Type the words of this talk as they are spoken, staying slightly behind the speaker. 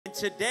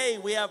Today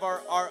we have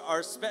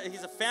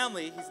he's a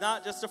family. He's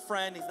not just a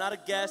friend. He's not a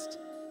guest.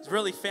 He's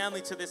really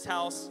family to this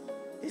house.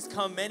 He's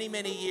come many,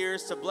 many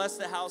years to bless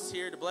the house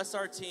here, to bless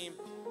our team.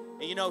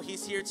 And you know,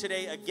 he's here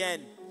today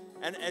again.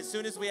 And as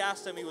soon as we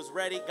asked him, he was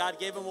ready. God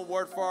gave him a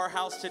word for our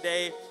house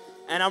today,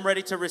 and I'm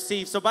ready to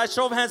receive. So by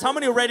show of hands, how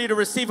many are ready to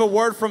receive a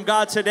word from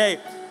God today?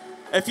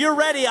 If you're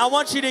ready, I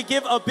want you to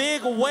give a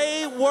big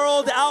Way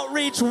World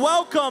Outreach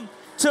welcome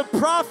to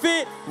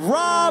Prophet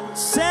Rob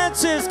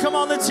Sanchez. Come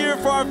on, let's hear it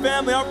for our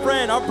family, our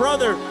friend, our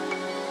brother.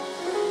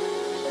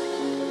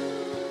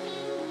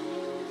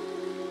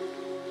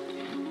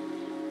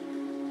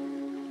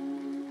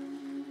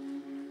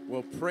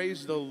 Well,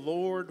 praise the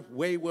Lord,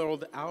 Way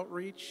World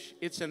Outreach.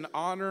 It's an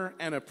honor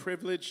and a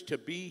privilege to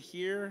be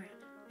here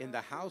in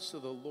the house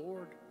of the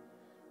Lord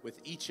with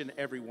each and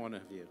every one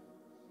of you.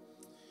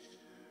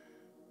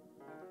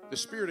 The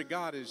Spirit of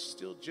God is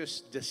still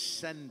just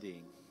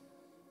descending.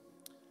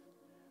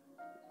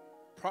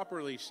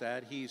 Properly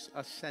said, He's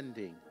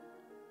ascending.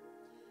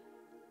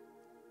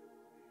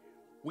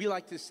 We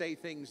like to say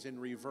things in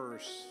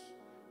reverse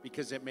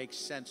because it makes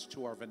sense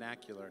to our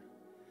vernacular.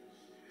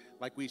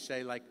 Like we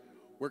say, like,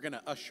 we're going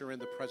to usher in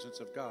the presence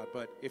of God.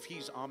 But if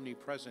He's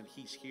omnipresent,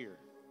 He's here.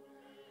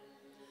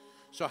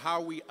 So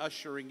how are we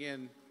ushering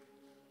in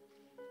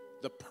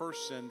the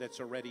person that's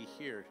already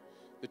here?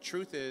 The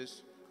truth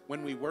is,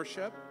 when we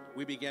worship,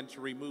 we begin to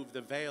remove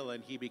the veil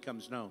and He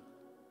becomes known.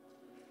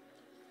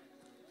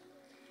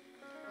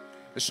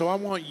 And so I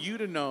want you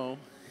to know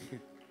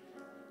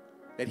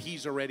that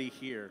He's already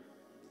here.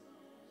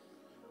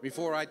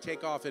 Before I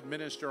take off and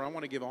minister, I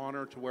want to give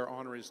honor to where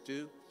honor is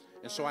due.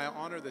 And so I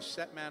honor the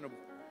set man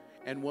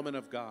and woman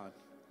of God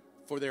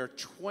for their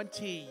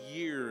 20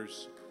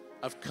 years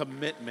of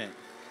commitment.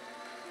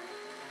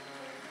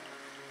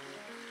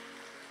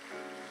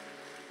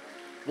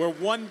 Where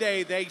one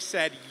day they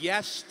said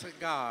yes to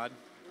God,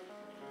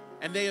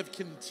 and they have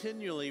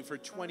continually for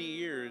 20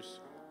 years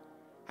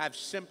have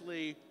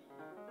simply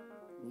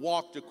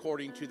walked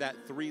according to that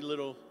 3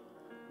 little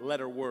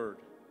letter word.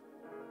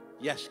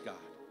 Yes, God.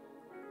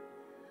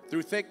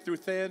 Through thick, through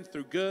thin,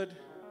 through good,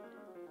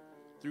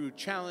 through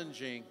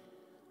challenging,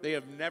 they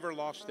have never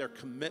lost their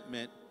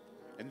commitment,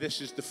 and this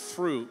is the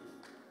fruit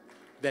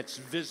that's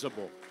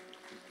visible.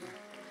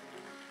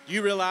 Do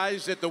you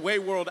realize that the Way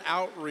World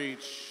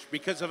Outreach,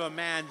 because of a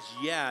man's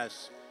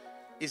yes,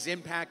 is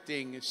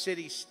impacting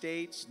cities,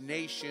 states,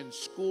 nations,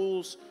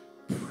 schools,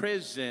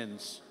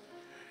 prisons,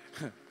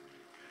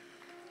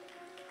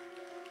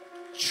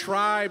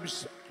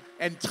 tribes,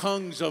 and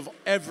tongues of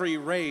every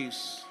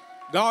race?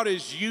 God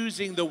is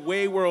using the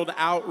Way World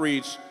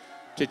Outreach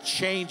to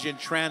change and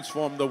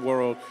transform the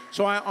world.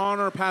 So I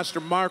honor Pastor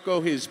Marco,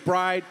 his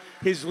bride,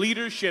 his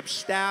leadership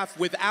staff.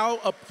 Without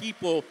a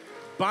people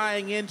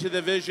buying into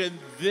the vision,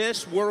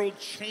 this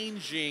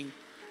world-changing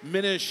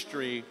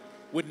ministry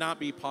would not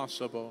be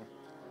possible.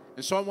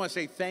 And so I want to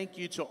say thank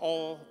you to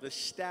all the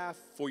staff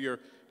for your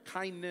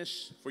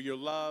kindness, for your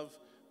love,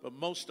 but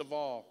most of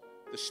all,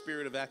 the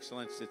spirit of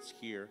excellence that's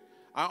here.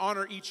 I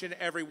honor each and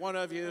every one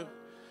of you.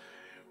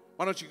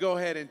 Why don't you go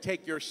ahead and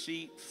take your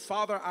seat?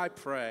 Father, I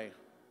pray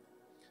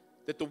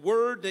that the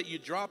word that you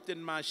dropped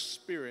in my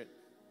spirit,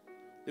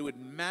 that would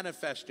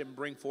manifest and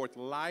bring forth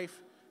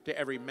life to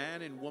every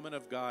man and woman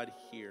of God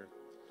here.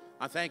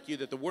 I thank you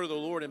that the word of the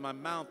Lord in my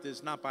mouth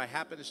is not by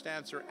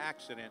happenstance or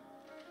accident,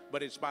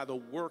 but it's by the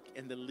work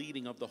and the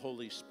leading of the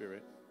Holy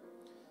Spirit.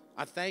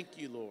 I thank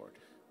you, Lord,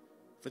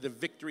 for the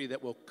victory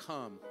that will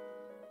come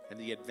and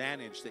the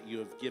advantage that you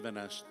have given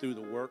us through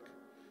the work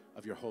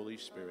of your Holy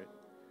Spirit.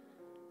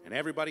 And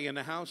everybody in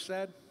the house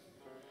said,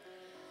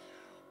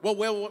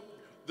 well,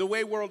 the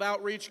Way World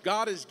Outreach,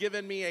 God has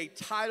given me a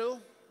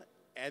title,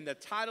 and the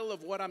title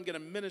of what I'm going to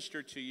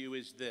minister to you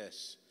is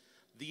this: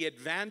 the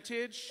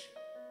advantage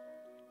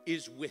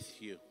is with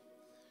you.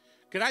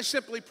 Could I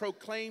simply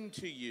proclaim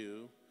to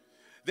you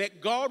that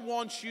God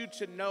wants you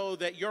to know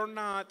that you're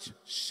not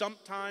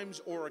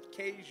sometimes or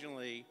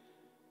occasionally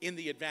in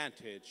the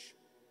advantage.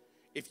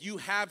 If you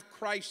have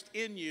Christ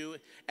in you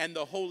and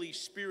the Holy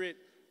Spirit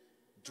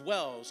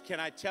dwells, can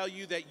I tell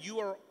you that you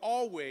are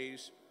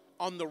always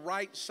on the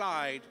right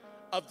side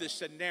of the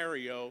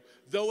scenario?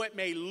 Though it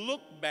may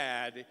look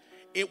bad,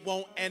 it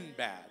won't end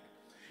bad.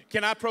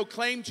 Can I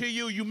proclaim to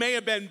you, you may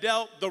have been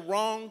dealt the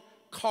wrong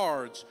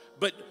cards,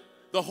 but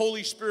the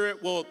Holy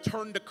Spirit will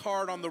turn the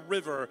card on the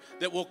river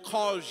that will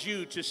cause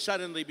you to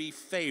suddenly be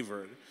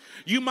favored.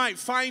 You might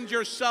find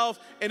yourself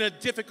in a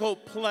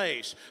difficult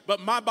place, but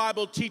my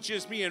Bible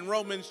teaches me in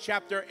Romans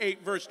chapter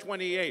 8, verse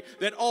 28,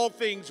 that all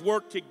things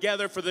work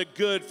together for the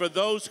good for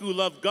those who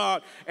love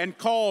God and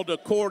called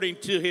according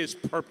to His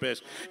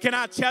purpose. Can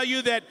I tell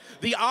you that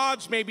the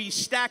odds may be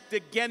stacked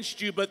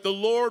against you, but the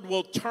Lord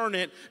will turn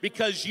it,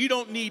 because you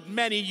don't need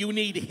many, you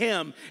need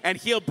Him, and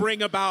He'll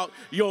bring about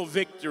your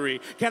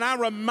victory. Can I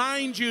remind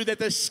remind you that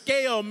the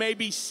scale may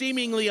be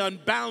seemingly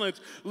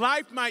unbalanced.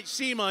 Life might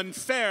seem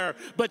unfair,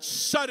 but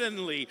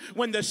suddenly,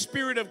 when the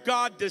Spirit of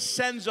God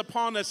descends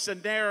upon a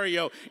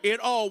scenario, it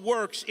all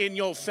works in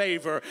your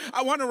favor.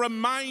 I want to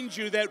remind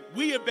you that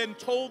we have been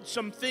told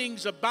some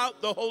things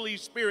about the Holy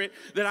Spirit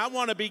that I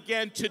want to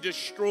begin to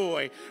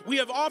destroy. We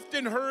have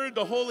often heard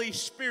the Holy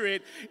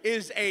Spirit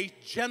is a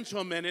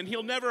gentleman, and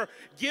he'll never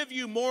give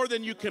you more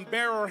than you can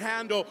bear or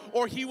handle,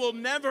 or he will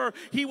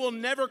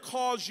never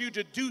cause you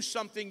to do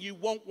something you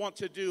won't want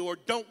to do or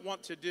don't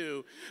want to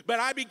do. But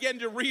I began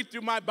to read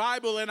through my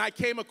Bible, and I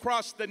came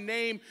across the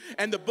name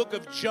and the book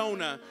of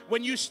Jonah.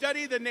 When you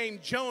study the name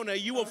Jonah,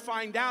 you will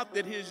find out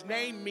that his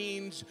name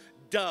means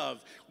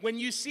dove. When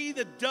you see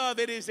the dove,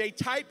 it is a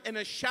type and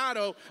a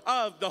shadow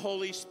of the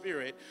Holy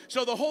Spirit.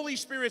 So the Holy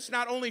Spirit's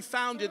not only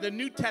found in the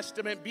New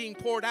Testament being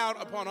poured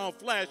out upon all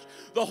flesh,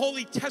 the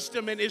Holy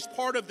Testament is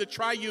part of the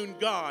triune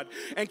God.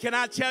 And can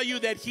I tell you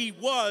that he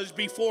was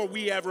before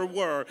we ever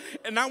were?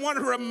 And I want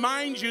to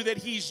remind you that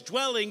he's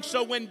dwelling.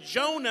 So when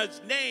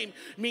Jonah's name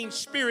means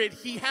spirit,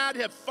 he had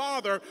a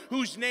father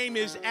whose name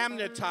is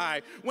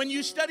Amnatai. When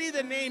you study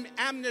the name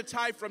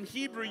Amnatai from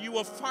Hebrew, you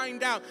will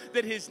find out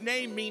that his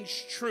name means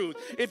truth.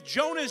 If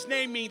Jonah's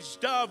name means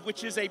dove,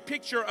 which is a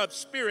picture of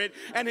spirit,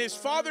 and his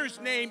father's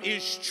name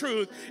is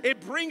truth,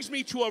 it brings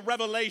me to a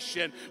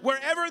revelation.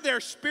 Wherever their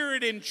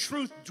spirit and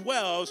truth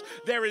dwells,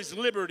 there is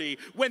liberty.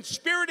 When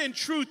spirit and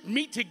truth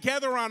meet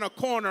together on a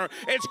corner,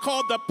 it's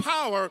called the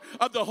power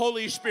of the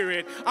Holy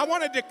Spirit. I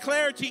want to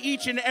declare to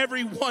each and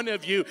every one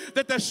of you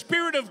that the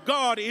Spirit of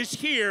God is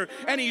here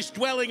and he's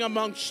dwelling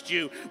amongst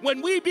you.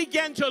 When we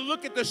begin to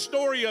look at the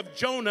story of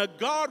Jonah,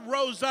 God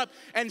rose up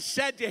and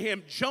said to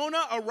him,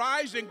 Jonah,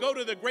 arise and go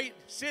to the great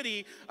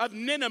city of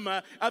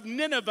Nineveh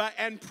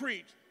and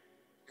preach.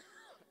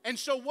 And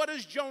so what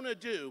does Jonah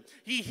do?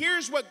 He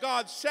hears what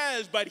God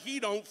says, but he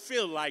don't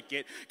feel like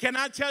it. Can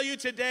I tell you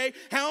today,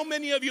 how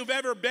many of you have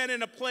ever been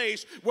in a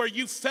place where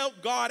you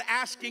felt God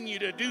asking you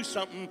to do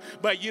something,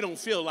 but you don't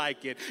feel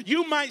like it?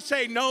 You might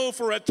say no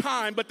for a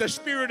time, but the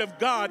Spirit of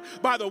God,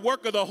 by the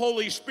work of the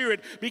Holy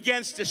Spirit,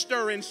 begins to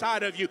stir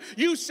inside of you.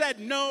 You said,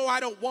 no, I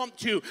don't want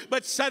to,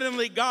 but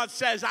suddenly God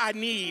says, I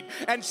need.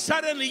 And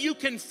suddenly you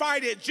can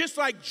fight it just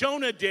like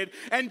Jonah did.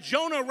 And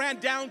Jonah ran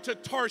down to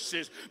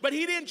Tarsus, but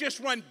he didn't just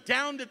run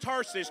down to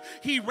Tarsus.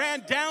 He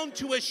ran down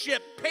to a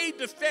ship, paid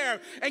the fare,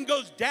 and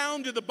goes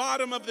down to the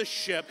bottom of the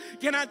ship.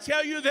 Can I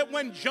tell you that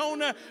when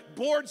Jonah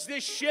boards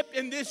this ship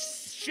and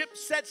this ship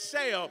sets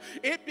sail,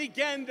 it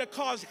began to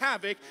cause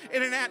havoc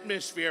in an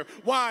atmosphere.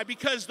 Why?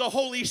 Because the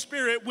Holy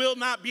Spirit will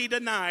not be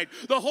denied.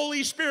 The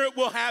Holy Spirit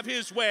will have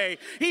his way.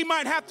 He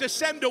might have to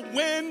send a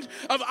wind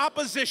of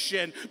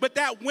opposition, but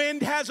that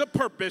wind has a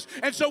purpose.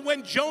 And so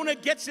when Jonah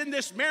gets in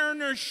this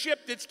mariner's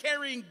ship that's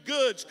carrying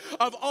goods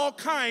of all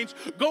kinds,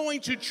 going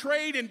to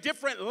trade in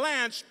different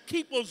lands,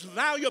 people's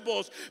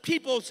valuables,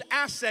 people's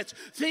assets,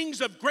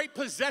 things of great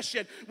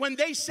possession, when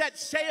they set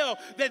sail,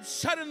 then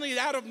suddenly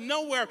out of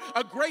nowhere,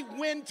 a great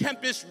wind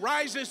tempest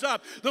rises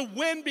up. The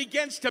wind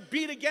begins to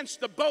beat against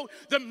the boat.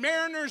 The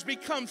mariners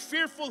become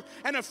fearful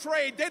and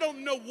afraid. They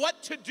don't know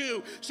what to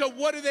do. So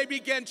what do they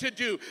begin to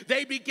do?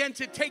 They begin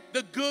to take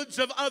the goods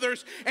of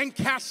others and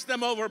cast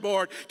them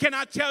overboard. Can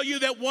I tell you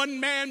that one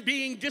man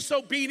being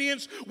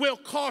disobedience will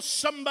cost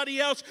somebody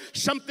else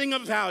something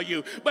of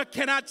value? But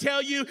can I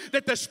tell you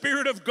that the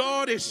Spirit of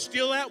God is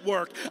still at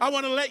work? I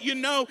want to let you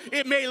know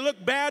it may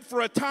look bad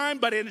for a time,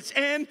 but in its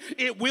end,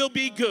 it will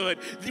be good.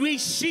 We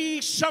see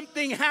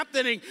something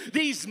happening.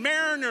 These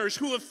mariners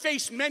who have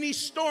faced many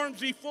storms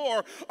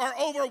before are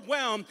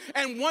overwhelmed,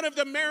 and one of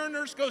the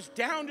mariners goes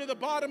down to the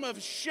bottom of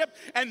the ship,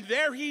 and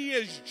there he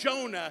is,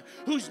 Jonah,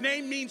 whose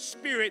name means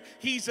spirit.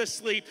 He's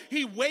asleep.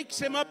 He wakes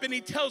him up and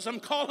he tells him,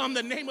 call on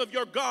the name of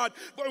your God,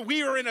 for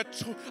we are in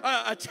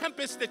a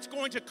tempest that's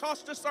going to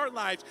cost us our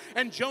lives.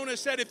 And Jonah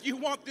said, if you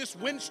want this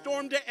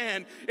windstorm to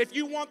end, if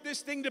you want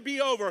this thing to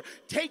be over,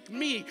 take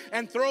me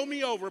and throw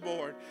me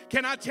overboard.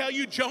 Can I tell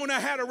you, Jonah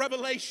had a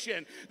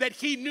revelation that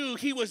he knew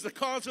he was the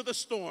cause of the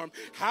storm.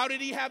 How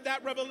did he have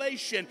that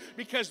revelation?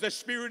 Because the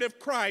Spirit of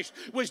Christ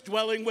was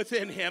dwelling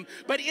within him.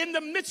 But in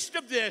the midst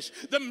of this,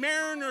 the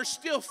mariners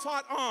still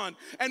fought on.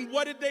 And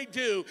what did they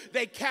do?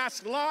 They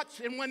cast lots,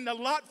 and when the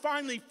lot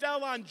finally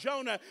fell on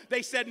Jonah,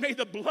 they said, may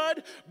the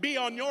blood be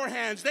on your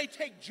hands. They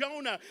take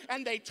Jonah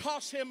and they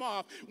toss him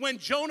off. When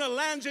Jonah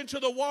lands into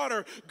the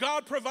water,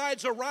 God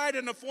provides a ride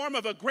in the form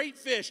of a great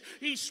fish.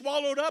 He's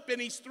swallowed up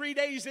and he's 3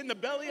 days in the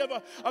belly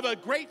of a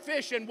great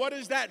fish. And what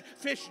does that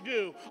fish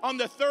do? On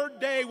the third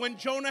day, when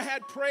Jonah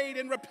had prayed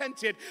and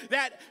repented,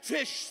 that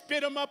fish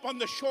spit him up on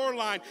the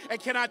shoreline. And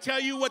can I tell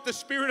you what the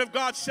Spirit of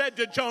God said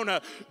to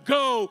Jonah?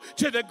 Go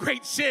to the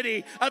great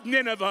city of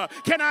Nineveh.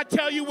 Can I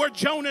tell you where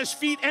Jonah's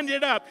feet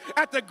ended up?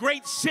 At the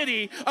great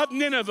city of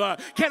Nineveh.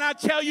 Can I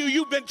tell you,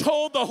 you've been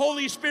told the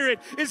Holy Spirit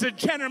is a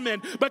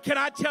gentleman, but can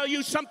I tell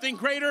you something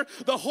greater greater.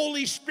 The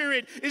Holy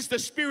Spirit is the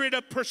spirit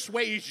of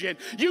persuasion.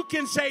 You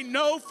can say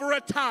no for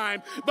a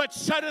time, but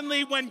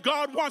suddenly when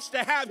God wants to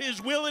have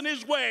his will and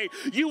his way,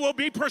 you will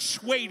be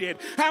persuaded.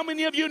 How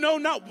many of you know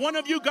not one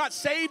of you got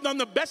saved on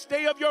the best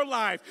day of your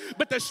life,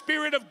 but the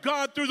Spirit of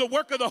God through the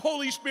work of the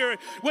Holy Spirit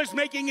was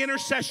making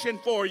intercession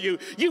for you?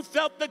 You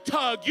felt the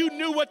tug, you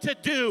knew what to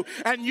do,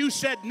 and you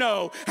said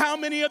no. How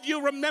many of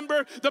you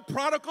remember the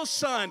prodigal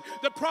son?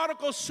 The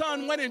prodigal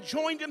son went and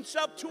joined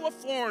himself to a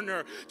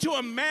foreigner, to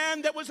a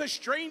man that was a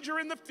stranger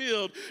in the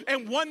field.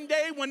 And one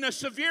day when a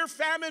severe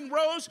famine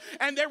rose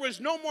and there was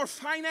no more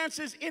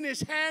finances in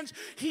his hands,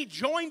 he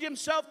joined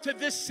himself to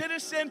this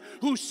citizen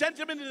who sent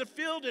him into the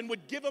field and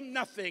would give him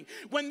nothing.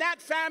 When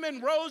that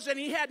famine rose and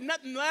he had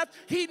nothing left,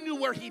 he knew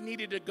where he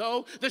needed to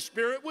go. The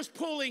Spirit was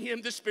pulling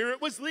him. The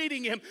Spirit was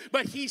leading him.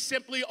 But he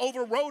simply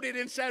overrode it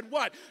and said,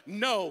 what?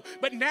 No.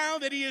 But now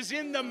that he is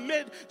in the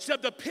midst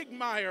of the pig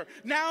mire,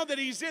 now that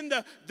he's in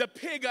the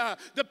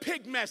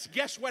pig mess,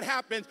 guess what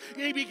happens?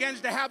 He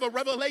begins to have a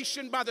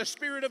revelation by the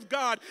Spirit of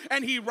God,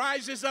 and he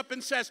rises up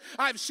and says,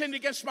 I've sinned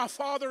against my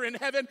Father in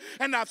heaven,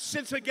 and I've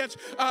sinned against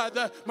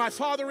my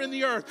Father in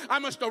the earth. I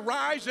must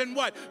arise and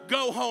what?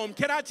 Go home.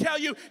 Can I tell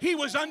you, he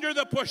was under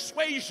the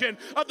persuasion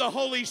of the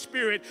Holy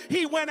Spirit.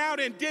 He went out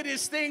and did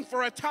his thing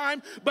for a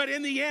time, but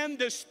in the end,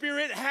 the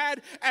Spirit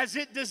had as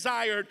it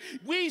desired.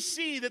 We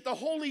see that the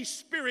Holy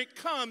Spirit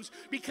comes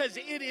because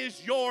it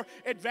is your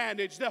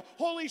advantage. The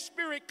Holy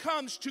Spirit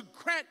comes to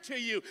grant to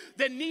you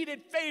the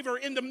needed favor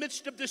in the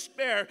midst of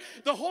despair.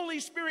 The Holy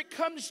Spirit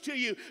comes to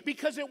you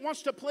because it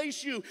wants to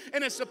place you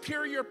in a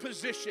superior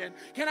position.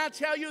 Can I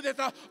tell you that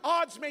the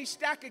odds may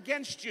stack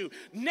against you?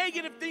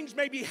 Negative things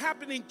may be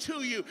happening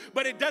to you,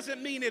 but it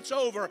doesn't mean it's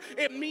over.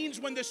 It means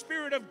when the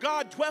Spirit of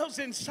God dwells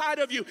inside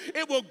of you,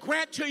 it will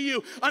grant to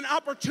you an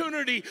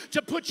opportunity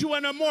to put you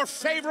in a more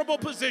favorable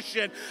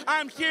position.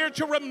 I'm here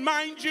to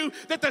remind you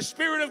that the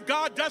Spirit of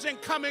God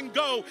doesn't come and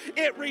go.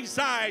 It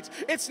resides.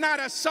 It's not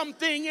a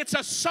something, it's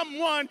a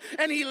someone,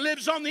 and he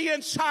lives on the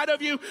inside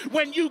of you.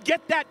 When you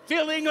get that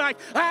feeling like,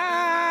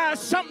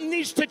 something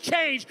needs to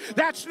change,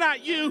 that's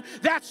not you,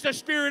 that's the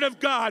Spirit of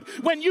God.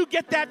 When you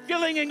get that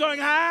feeling and going,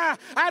 I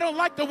don't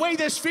like the way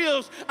this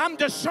feels, I'm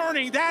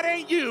discerning, that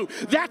ain't you.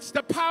 That's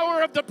the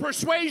power of the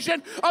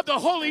persuasion of the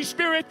Holy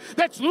Spirit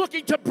that's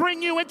looking to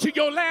bring you into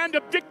your land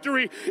of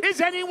victory.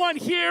 Is anyone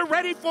here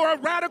ready for a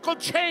radical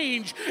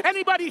change?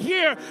 Anybody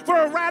here for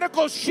a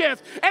radical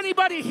shift?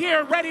 Anybody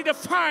here ready to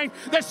find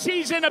the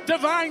season of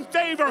divine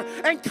favor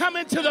and come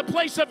into the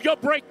place of your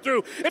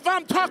breakthrough? If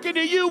I'm talking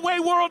to you, Way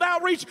World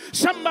Outreach,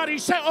 somebody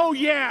say, oh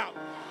yeah.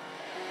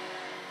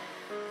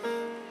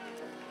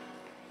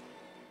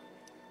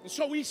 And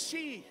so we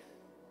see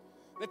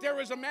that there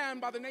is a man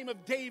by the name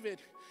of David.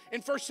 In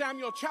 1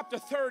 Samuel chapter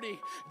 30,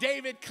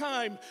 David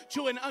came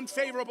to an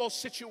unfavorable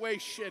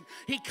situation.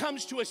 He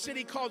comes to a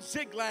city called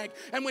Ziklag.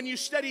 And when you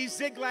study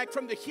Ziklag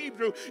from the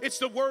Hebrew, it's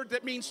the word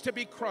that means to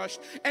be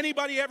crushed.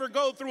 Anybody ever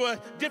go through a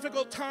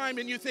difficult time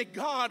and you think,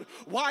 God,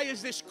 why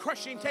is this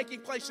crushing taking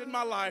place in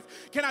my life?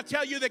 Can I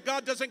tell you that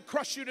God doesn't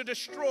crush you to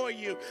destroy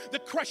you? The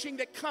crushing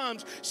that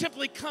comes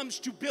simply comes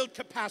to build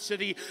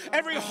capacity.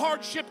 Every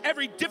hardship,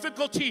 every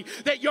difficulty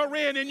that you're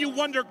in and you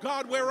wonder,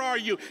 God, where are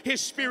you? His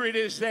Spirit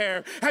is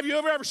there. Have you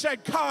ever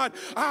said, God,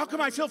 how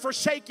come I feel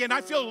forsaken?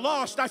 I feel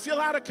lost. I feel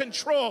out of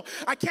control.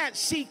 I can't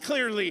see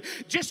clearly.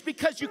 Just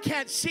because you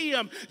can't see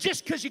him,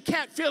 just because you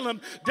can't feel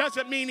him,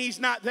 doesn't mean he's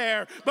not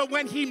there. But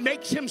when he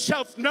makes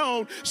himself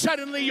known,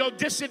 suddenly your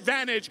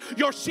disadvantage,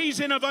 your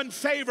season of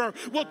unfavor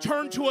will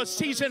turn to a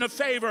season of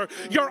favor.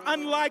 Your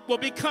unlike will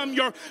become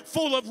your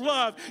full of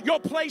love.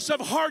 Your place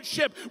of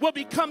hardship will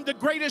become the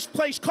greatest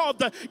place called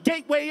the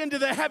gateway into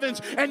the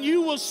heavens, and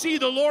you will see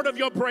the Lord of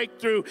your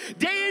breakthrough.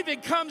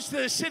 David comes to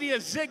the city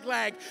of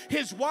Ziklag.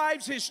 His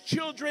wives, his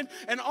children,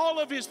 and all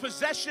of his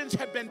possessions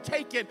have been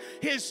taken.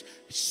 His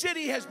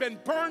city has been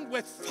burned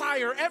with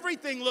fire.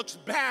 Everything looks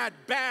bad,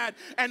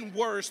 and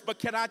worse. But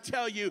can I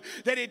tell you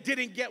that it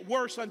didn't get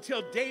worse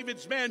until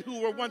David's men who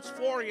were once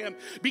for him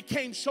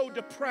became so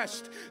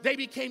depressed. They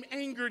became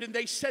angered and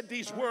they said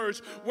these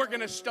words, we're going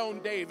to stone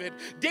David.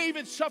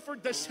 David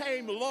suffered the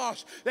same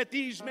loss that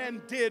these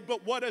men did,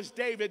 but what does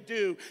David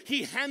do?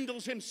 He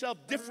handles himself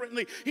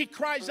differently. He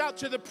cries out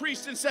to the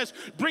priest and says,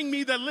 bring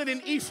me the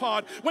linen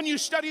ephod. When you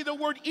study the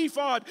word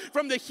ephod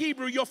from the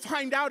Hebrew, you'll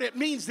find out it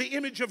means the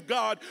image of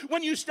God.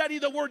 When you study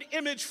the word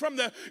image from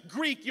the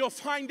Greek, you'll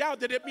find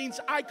out that it means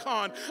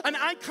icon. An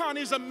icon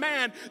is a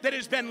man that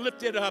has been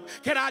lifted up.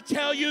 Can I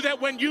tell you that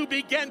when you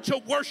begin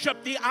to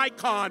worship the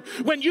icon,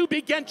 when you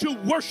begin to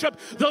worship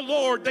the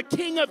Lord, the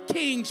King of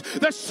Kings,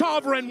 the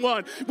Sovereign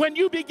One, when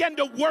you begin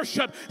to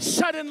worship,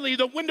 suddenly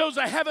the windows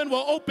of heaven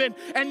will open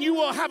and you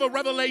will have a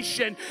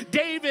revelation.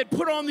 David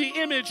put on the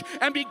image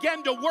and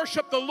began to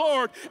worship the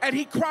Lord, and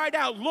he cried out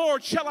out,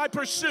 Lord, shall I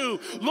pursue?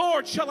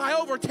 Lord, shall I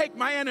overtake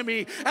my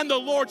enemy? And the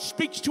Lord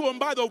speaks to him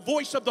by the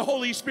voice of the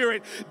Holy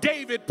Spirit.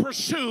 David,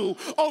 pursue,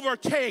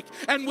 overtake,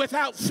 and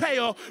without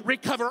fail,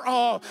 recover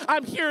all.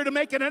 I'm here to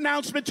make an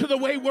announcement to the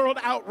Way World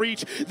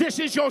Outreach. This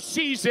is your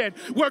season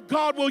where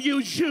God will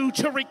use you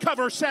to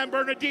recover San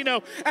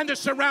Bernardino and the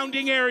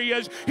surrounding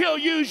areas. He'll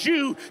use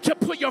you to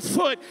put your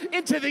foot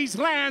into these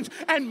lands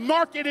and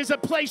mark it as a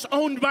place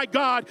owned by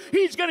God.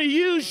 He's going to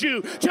use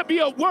you to be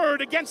a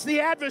word against the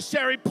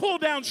adversary, pull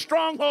down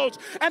strongholds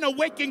and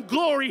awaken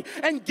glory,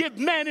 and give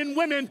men and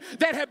women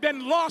that have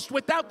been lost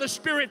without the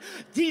Spirit.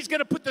 He's going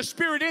to put the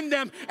Spirit in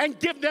them and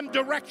give them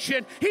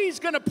direction. He's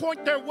going to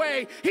point their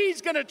way.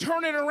 He's going to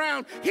turn it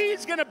around.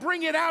 He's going to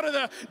bring it out of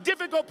the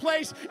difficult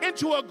place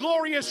into a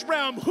glorious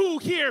realm. Who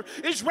here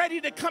is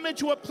ready to come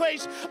into a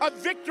place of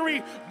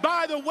victory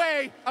by the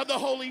way of the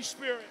Holy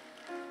Spirit?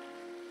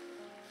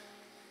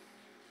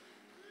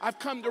 I've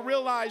come to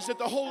realize that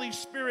the Holy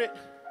Spirit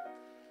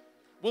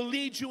will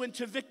lead you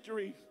into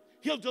victory.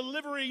 He'll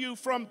deliver you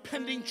from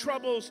pending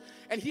troubles,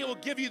 and He'll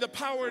give you the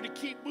power to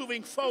keep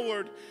moving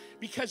forward,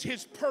 because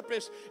His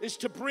purpose is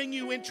to bring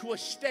you into a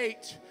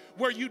state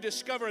where you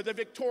discover the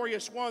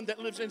victorious one that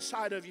lives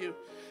inside of you.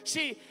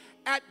 See,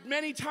 at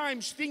many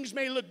times things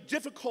may look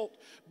difficult,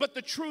 but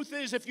the truth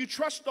is, if you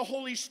trust the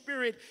Holy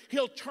Spirit,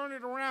 He'll turn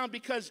it around,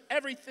 because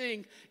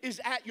everything is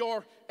at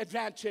your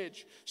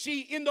advantage.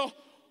 See, in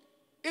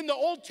the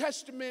Old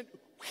Testament,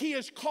 He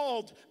is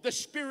called the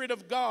Spirit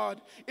of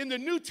God. In the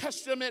New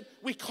Testament,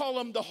 we call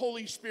Him the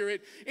Holy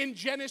Spirit. In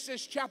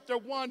Genesis chapter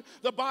 1,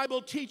 the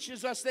Bible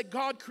teaches us that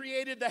God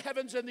created the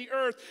heavens and the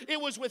earth.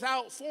 It was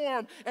without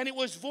form, and it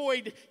was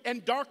void,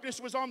 and darkness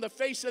was on the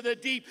face of the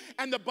deep.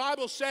 And the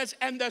Bible says,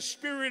 and the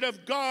Spirit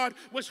of God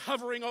was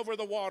hovering over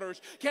the waters.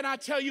 Can I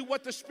tell you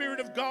what the Spirit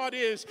of God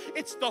is?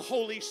 It's the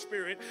Holy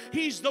Spirit.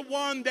 He's the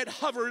one that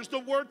hovers. The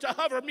word to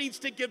hover means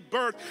to give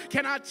birth.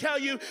 Can I tell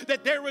you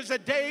that there was a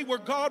day where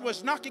God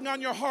was knocking on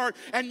your heart,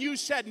 and you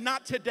said,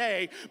 not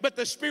today, but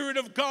the Spirit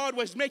of God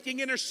was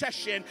making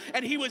intercession,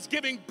 and He was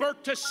giving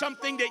birth to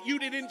something that you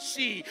didn't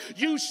see.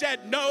 You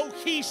said no,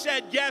 He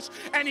said yes,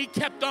 and He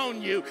kept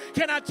on you.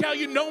 Can I tell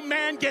you, no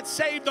man gets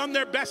saved on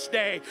their best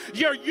day.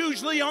 You're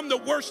usually on the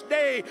worst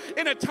day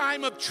in a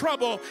time of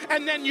trouble,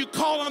 and then you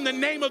call on the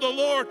name of the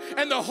Lord,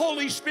 and the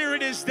Holy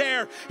Spirit is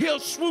there.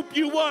 He'll swoop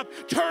you up,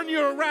 turn you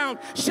around,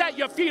 set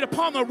your feet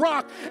upon the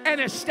rock,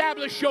 and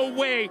establish your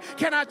way.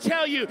 Can I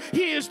tell you,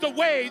 He is the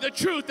way, the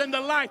truth, and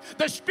the life.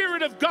 The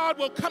Spirit of God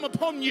will come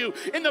upon you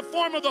in the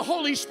form of the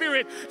Holy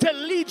Spirit to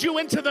lead you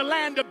into the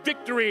land of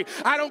victory.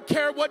 I don't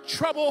care what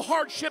trouble,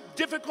 hardship,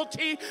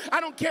 difficulty.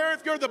 I don't care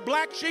if you're the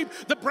black sheep,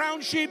 the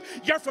brown sheep,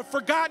 you're the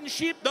forgotten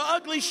sheep, the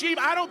ugly sheep.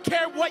 I don't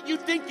care what you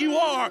think you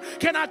are.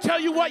 Can I tell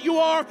you what you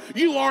are?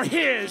 You are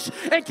His.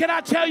 And can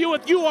I tell you,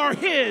 if you are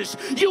His,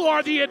 you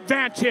are the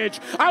advantage.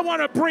 I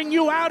want to bring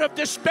you out of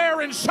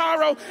despair and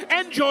sorrow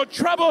and your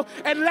trouble,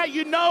 and let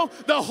you know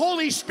the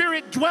Holy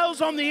Spirit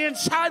dwells on the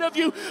inside of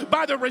you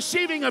by the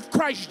receiving of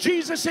Christ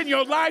Jesus in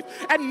your life.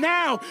 And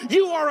now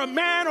you are a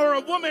man or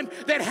a woman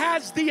that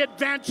has the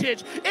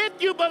advantage.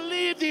 If you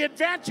believe the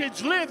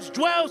advantage lives,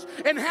 dwells,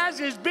 and has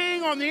His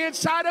being on the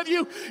inside of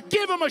you,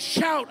 give Him a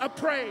shout of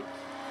praise.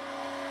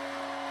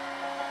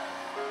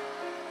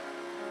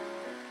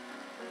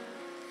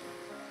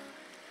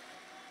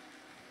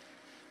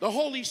 The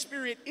Holy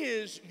Spirit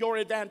is your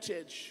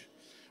advantage.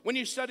 When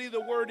you study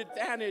the word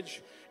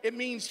advantage, it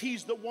means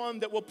He's the one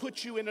that will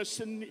put you in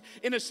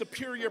a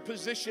superior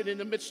position in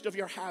the midst of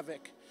your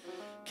havoc.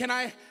 Can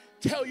I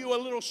tell you a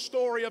little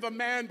story of a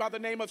man by the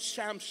name of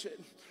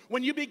Samson?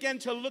 When you begin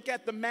to look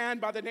at the man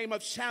by the name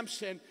of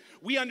Samson,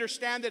 we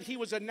understand that he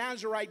was a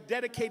Nazarite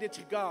dedicated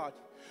to God.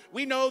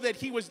 We know that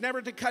he was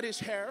never to cut his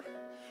hair.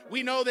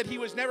 We know that he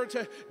was never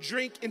to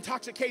drink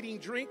intoxicating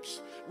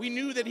drinks. We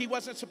knew that he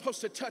wasn't supposed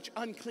to touch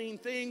unclean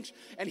things,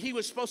 and he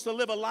was supposed to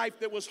live a life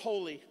that was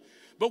holy.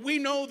 But we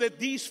know that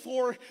these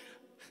 4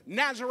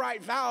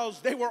 Nazarite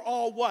vows, they were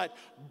all what?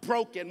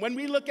 Broken. When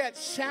we look at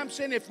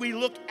Samson, if we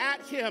look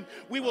at him,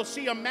 we will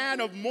see a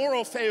man of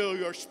moral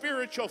failure,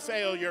 spiritual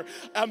failure,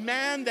 a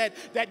man that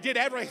did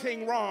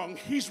everything wrong.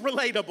 He's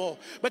relatable.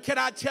 But can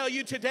I tell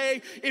you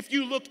today, if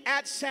you look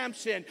at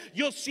Samson,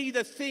 you'll see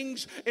the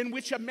things in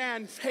which a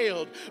man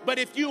failed. But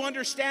if you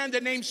understand,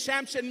 the name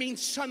Samson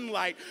means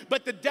sunlight,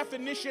 but the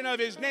definition of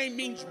his name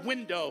means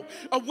window.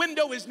 A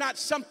window is not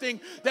something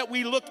that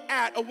we look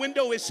at. A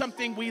window is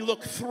something we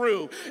look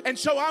through. And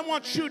so I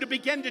want you to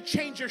begin to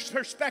change your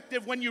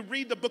perspective when you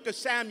read the book of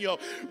Samuel,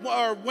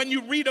 or when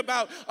you read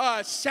about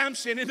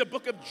Samson in the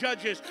book of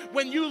Judges.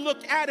 When you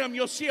look at him,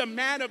 you'll see a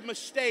man of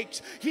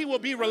mistakes. He will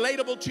be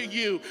relatable to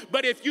you.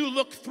 But if you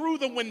look through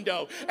the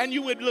window and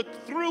you would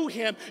look through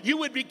him, you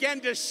would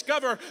begin to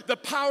discover the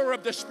power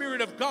of the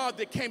Spirit of God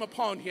that came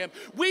upon him.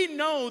 We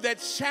know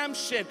that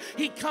Samson,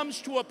 he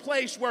comes to a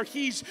place where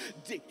he's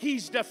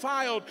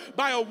defiled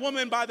by a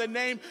woman by the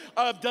name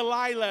of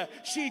Delilah.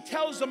 She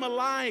tells him a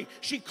lie.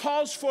 She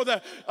calls goes for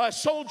the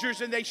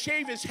soldiers and they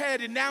shave his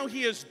head, and now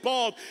he is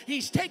bald.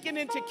 He's taken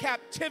into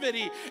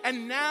captivity,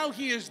 and now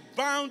he is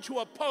bound to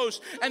a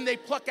post, and they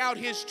pluck out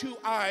his 2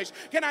 eyes.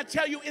 Can I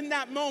tell you, in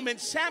that moment,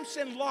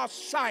 Samson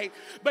lost sight,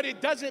 but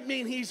it doesn't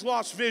mean he's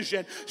lost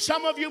vision.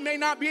 Some of you may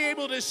not be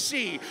able to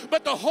see,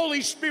 but the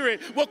Holy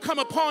Spirit will come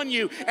upon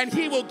you, and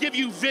he will give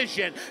you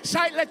vision.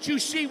 Sight lets you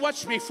see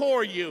what's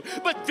before you,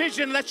 but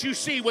vision lets you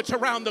see what's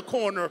around the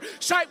corner.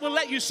 Sight will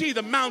let you see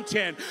the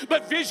mountain,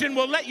 but vision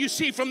will let you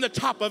see from the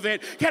top of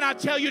it. Can I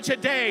tell you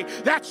today,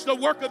 that's the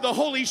work of the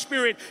Holy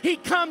Spirit. He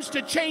comes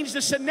to change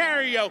the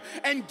scenario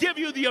and give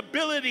you the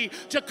ability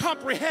to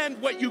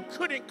comprehend what you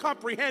couldn't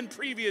comprehend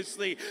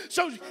previously.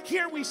 So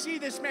here we see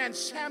this man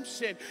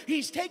Samson.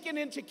 He's taken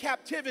into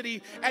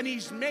captivity and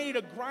he's made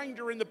a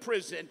grinder in the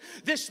prison.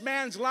 This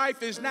man's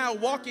life is now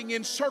walking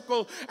in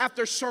circle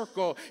after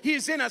circle.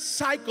 He's in a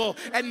cycle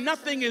and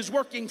nothing is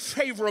working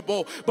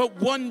favorable. But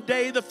one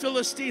day the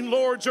Philistine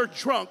lords are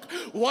drunk.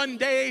 One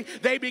day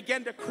they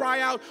begin to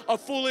cry out a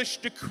foolish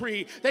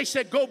decree. They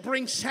said, go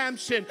bring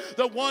Samson,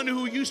 the one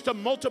who used to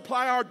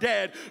multiply our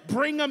dead.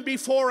 Bring him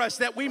before us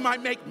that we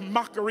might make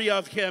mockery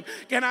of him.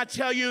 Can I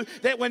tell you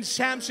that when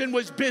Samson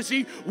was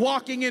busy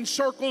walking in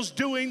circles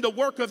doing the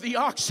work of the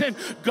oxen,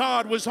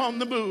 God was on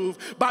the move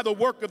by the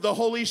work of the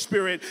Holy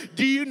Spirit.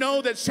 Do you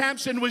know that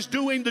Samson was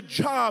doing the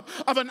job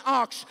of an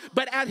ox,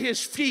 but at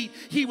his feet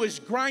he was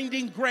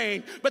grinding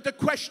grain? But the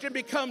question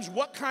becomes,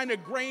 what kind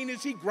of grain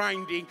is he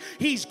grinding?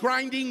 He's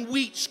grinding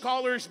wheat.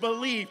 Scholars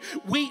believe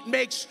wheat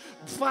makes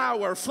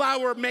flour.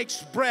 Flour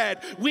makes bread.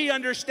 We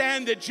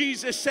understand that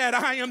Jesus said,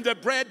 I am the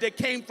bread that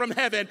came from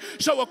heaven.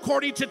 So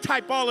according to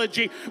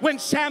typology, when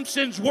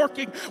Samson's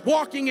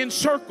walking in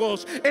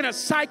circles in a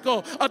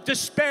cycle of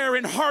despair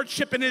and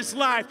hardship in his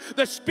life,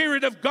 the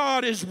Spirit of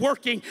God is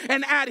working,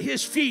 and at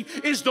his feet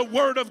is the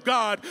Word of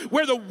God.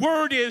 Where the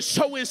Word is,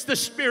 so is the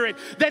Spirit.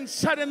 Then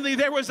suddenly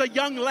there was a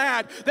young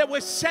lad that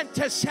was sent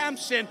to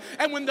Samson,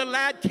 and when the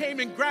lad came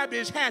and grabbed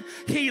his hand,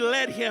 he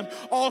led him.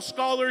 All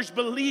scholars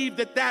believe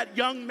that that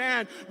young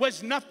man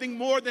was nothing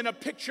more than a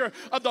picture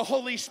of the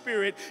Holy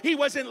Spirit. He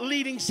wasn't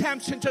leading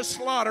Samson to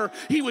slaughter.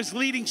 He was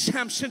leading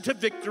Samson to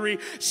victory.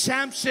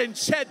 Samson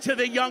said to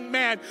the young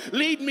man,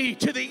 lead me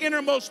to the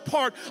innermost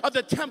part of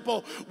the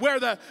temple where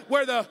the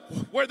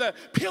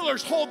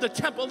pillars hold the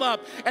temple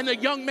up. And the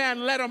young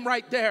man led him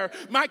right there.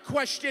 My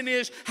question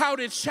is, how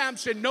did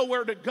Samson know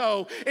where to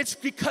go? It's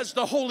because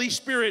the Holy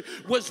Spirit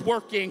was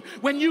working.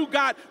 When you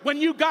got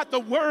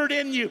the Word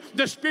in you,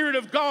 the Spirit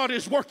of God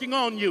is working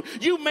on you.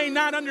 You may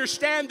not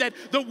understand that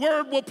the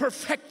Word will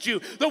perfect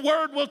you. The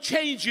Word will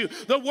change you.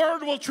 The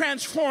Word will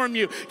transform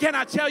you. Can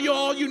I tell you,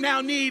 all you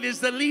now need is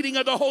the leading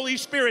of the Holy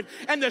Spirit,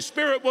 and the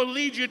Spirit will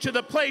lead you to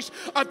the place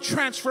of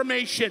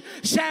transformation.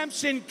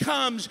 Samson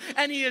comes,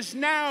 and he is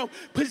now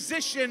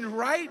positioned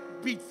right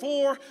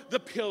before the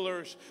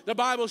pillars. The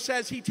Bible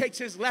says he takes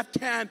his left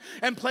hand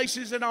and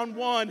places it on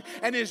one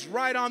and his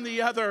right on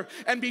the other.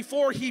 And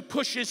before he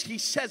pushes, he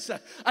says a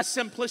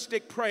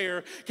simplistic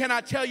prayer. Can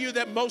I tell you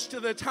that most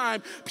of the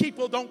time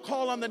people don't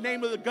call on the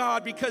name of the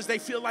God because they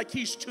feel like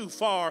he's too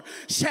far.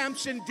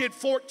 Samson did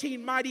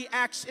 14 mighty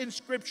acts in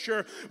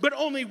Scripture, but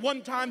only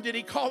one time did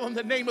he call on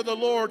the name of the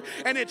Lord,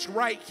 and it's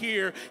right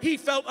here. He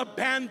felt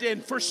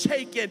abandoned,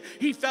 forsaken.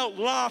 He felt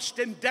lost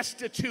and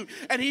destitute,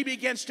 and he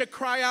begins to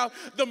cry out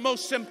the most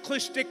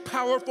simplistic,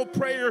 powerful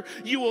prayer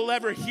you will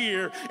ever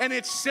hear. And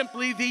it's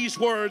simply these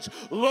words: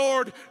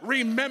 Lord,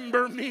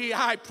 remember me,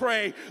 I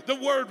pray. The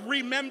word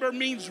remember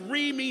means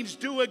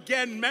do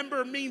again.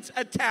 Member means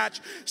attach.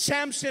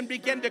 Samson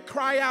began to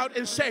cry out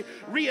and say,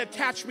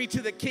 reattach me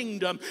to the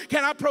kingdom.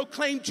 Can I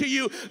proclaim to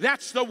you,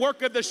 that's the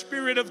work of the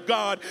Spirit of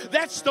God.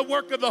 That's the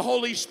work of the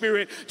Holy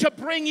Spirit, to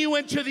bring you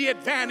into the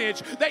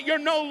advantage that you're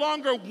no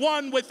longer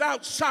one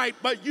without sight,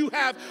 but you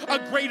have a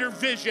greater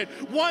vision.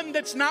 One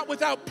that's not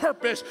without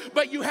purpose,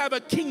 but you have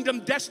a kingdom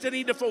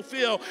destiny to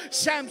fulfill.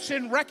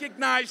 Samson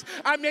recognized,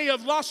 I may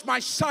have lost my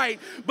sight,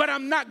 but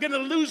I'm not going to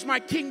lose my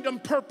kingdom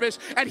purpose.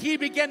 And he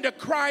began to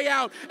cry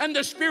out, and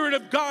the Spirit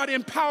of God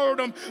empowered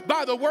him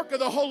by the work of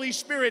the Holy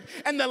Spirit.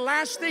 And the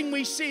last thing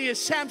we see is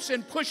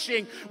Samson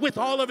pushing with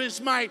all of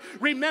his might.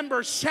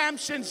 Remember,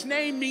 Samson's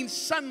name means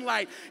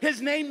sunlight.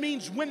 His name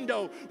means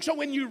window. So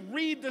when you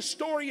read the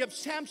story of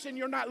Samson,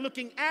 you're not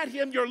looking at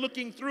him, you're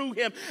looking through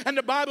him. And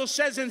the Bible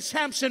says, and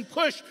Samson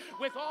pushed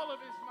with all of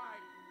his might.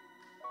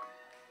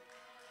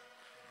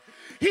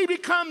 He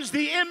becomes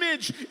the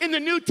image in the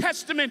New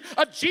Testament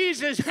of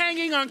Jesus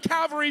hanging on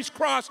Calvary's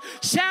cross.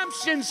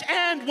 Samson's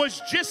end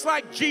was just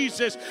like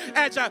Jesus.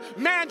 As a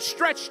man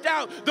stretched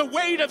out, the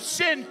weight of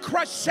sin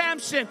crushed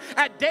Samson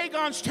at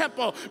Dagon's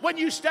temple. When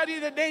you study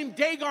the name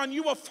Dagon,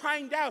 you will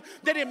find out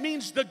that it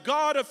means the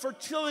God of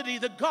fertility,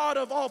 the God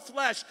of all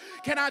flesh.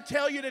 Can I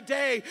tell you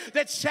today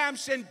that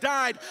Samson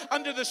died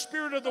under the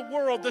spirit of the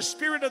world, the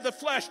spirit of the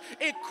flesh?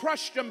 It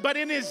crushed him, but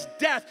in his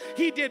death,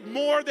 he did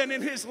more than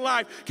in his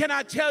life. Can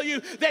I tell you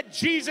that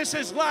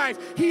Jesus' life,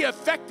 he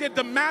affected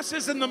the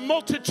masses and the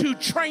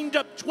multitude, trained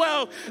up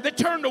 12 that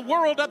turned the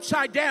world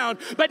upside down.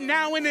 But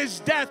now in his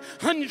death,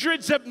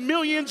 hundreds of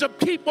millions of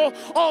people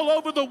all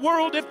over the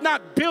world, if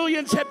not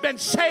billions, have been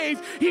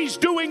saved. He's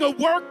doing a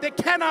work that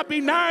cannot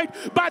be denied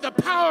by the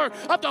power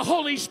of the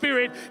Holy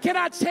Spirit. Can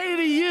I say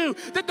to you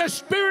that the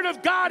Spirit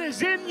of God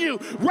is in you?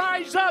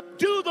 Rise up,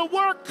 do the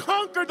work,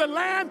 conquer the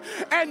land,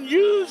 and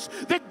use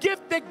the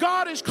gift that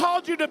God has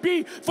called you to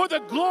be for the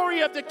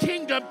glory of the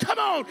kingdom. Come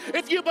on,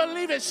 if you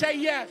believe it, say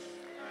yes.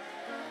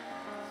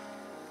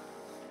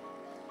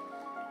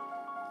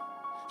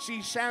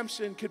 See,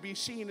 Samson could be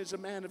seen as a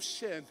man of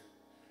sin,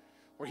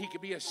 or he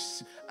could be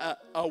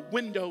a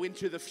window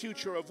into the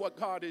future of what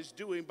God is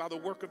doing by the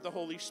work of the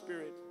Holy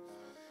Spirit.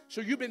 So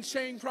you've been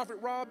saying, Prophet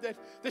Rob, that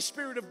the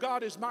Spirit of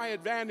God is my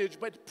advantage,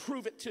 but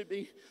prove it to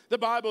me. The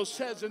Bible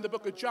says in the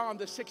book of John,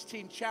 the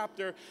 16th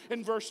chapter,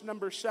 in verse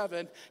number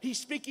 7, he's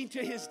speaking to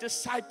his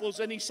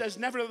disciples, and he says,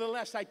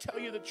 nevertheless, I tell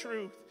you the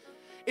truth.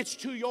 It's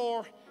to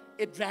your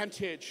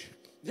advantage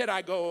that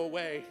I go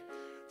away.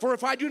 For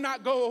if I do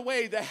not go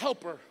away, the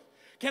Helper,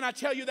 can I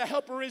tell you the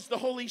Helper is the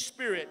Holy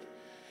Spirit?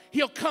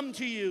 He'll come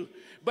to you.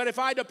 But if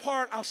I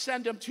depart, I'll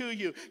send him to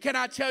you. Can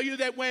I tell you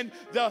that when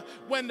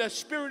the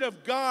Spirit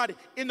of God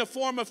in the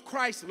form of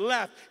Christ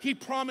left, he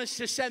promised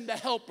to send the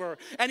Helper.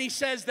 And he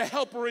says the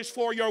Helper is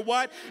for your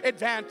what?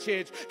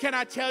 Advantage. Can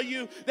I tell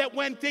you that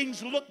when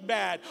things look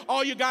bad,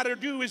 all you got to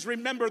do is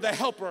remember the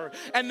Helper.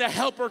 And the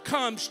Helper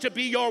comes to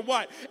be your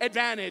what?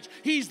 Advantage.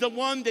 He's the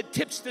one that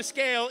tips the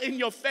scale in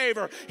your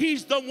favor.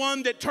 He's the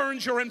one that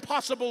turns your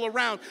impossible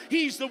around.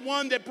 He's the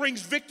one that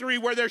brings victory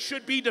where there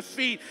should be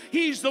defeat.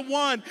 He's the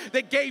one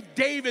that gave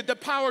David the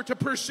power to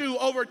pursue,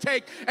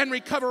 overtake, and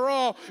recover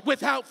all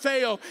without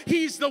fail.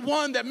 He's the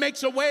one that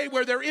makes a way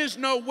where there is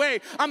no way.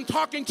 I'm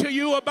talking to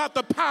you about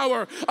the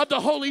power of the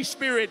Holy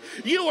Spirit.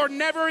 You are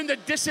never in the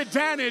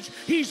disadvantage.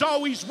 He's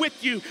always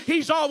with you.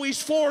 He's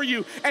always for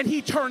you, and he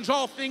turns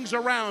all things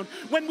around.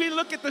 When we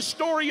look at the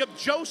story of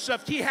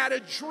Joseph, he had a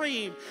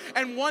dream,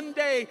 and one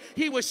day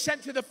he was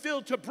sent to the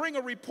field to bring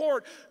a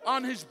report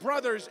on his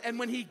brothers, and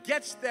when he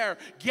gets there,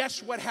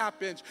 guess what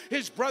happens?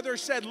 His brother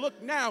said,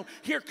 look now,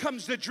 here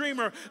comes the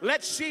dreamer.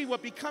 Let's see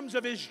what becomes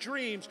of his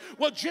dreams.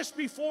 Well, just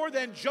before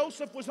then,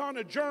 Joseph was on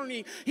a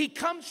journey. He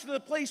comes to the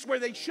place where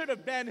they should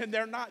have been, and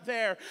they're not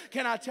there.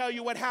 Can I tell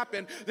you what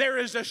happened? There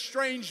is a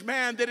strange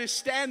man that is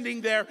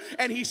standing there,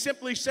 and he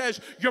simply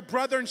says, your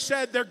brethren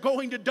said they're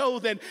going to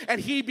Dothan,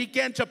 and he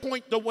began to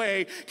point the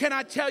way. Can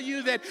I tell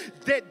you that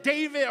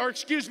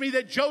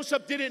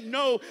Joseph didn't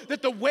know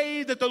that the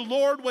way that the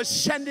Lord was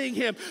sending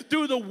him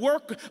through the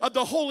work of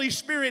the Holy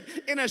Spirit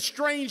in a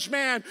strange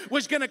man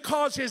was going to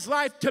cause his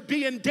life to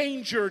be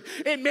endangered.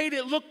 It made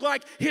it look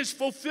like his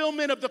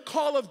fulfillment of the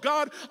call of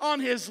God on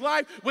his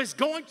life was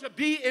going to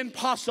be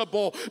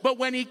impossible. But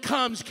when he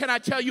comes, can I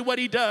tell you what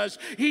he does?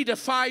 He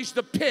defies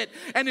the pit.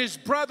 And his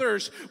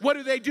brothers, what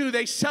do?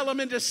 They sell him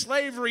into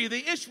slavery.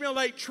 The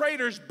Ishmaelite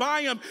traders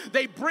buy him.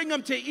 They bring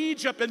him to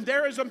Egypt. And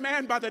there is a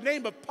man by the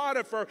name of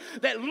Potiphar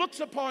that looks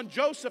upon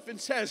Joseph and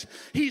says,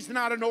 he's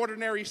not an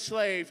ordinary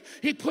slave.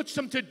 He puts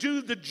him to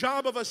do the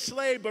job of a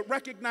slave, but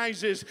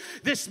recognizes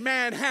this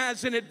man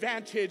has an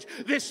advantage.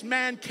 This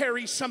man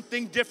carries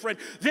something different.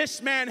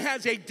 This man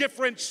has a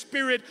different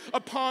spirit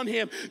upon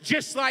him.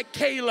 Just like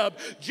Caleb,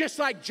 just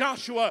like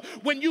Joshua,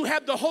 when you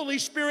have the Holy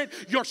Spirit,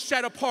 you're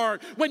set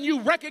apart. When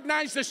you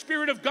recognize the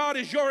Spirit of God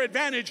as your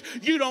advantage,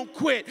 you don't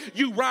quit,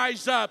 you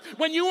rise up.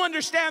 When you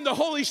understand the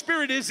Holy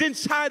Spirit is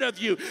inside of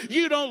you,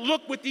 you don't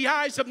look with the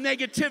eyes of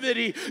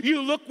negativity.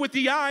 You look with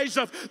the eyes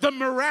of the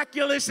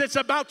miraculous that's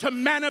about to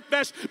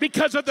manifest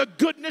because of the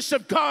goodness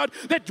of God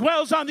that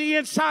dwells on the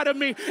inside of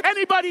me.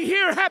 Anybody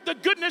here have the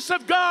goodness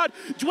of God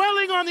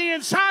dwelling on the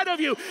inside of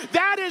you?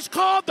 That is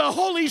called the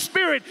Holy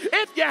Spirit.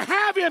 If you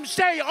have him,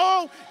 say,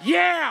 oh,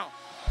 yeah.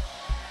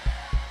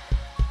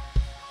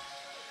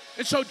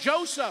 And so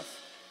Joseph,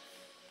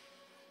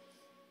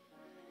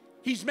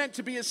 he's meant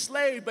to be a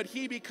slave, but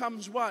he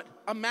becomes what?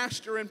 A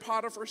master in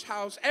Potiphar's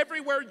house.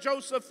 Everywhere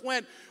Joseph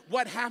went,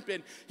 what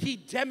happened? He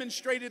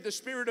demonstrated the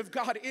Spirit of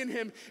God in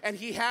him, and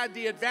he had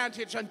the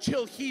advantage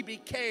until he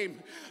became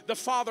the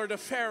father to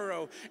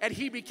Pharaoh, and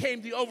he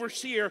became the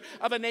overseer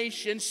of a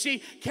nation.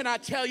 See, can I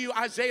tell you,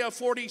 Isaiah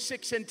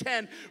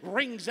 46:10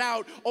 rings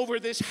out over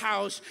this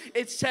house.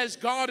 It says,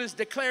 God has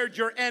declared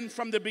your end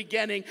from the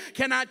beginning.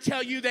 Can I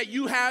tell you that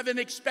you have an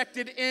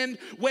expected end?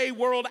 Way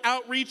World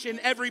Outreach in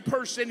every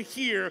person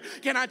here.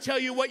 Can I tell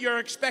you what your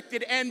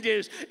expected end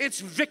is?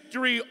 It's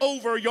victory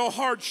over your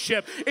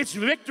hardship. It's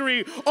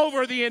victory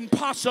over the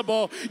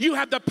impossible. You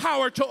have the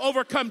power to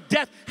overcome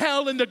death,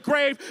 hell, and the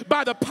grave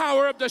by the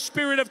power of the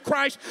Spirit of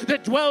Christ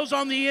that dwells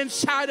on the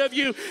inside of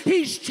you.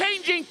 He's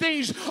changing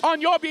things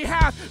on your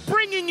behalf,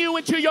 bringing you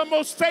into your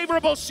most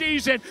favorable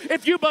season.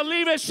 If you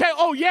believe it, say,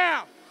 oh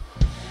yeah.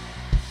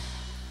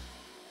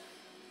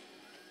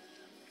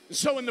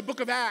 So in the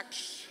book of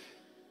Acts,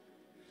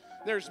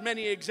 there's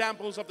many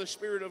examples of the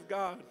Spirit of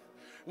God.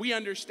 We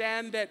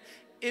understand that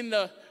in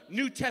the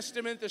New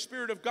Testament, the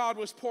Spirit of God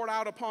was poured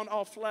out upon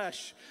all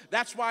flesh.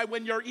 That's why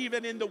when you're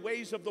even in the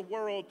ways of the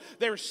world,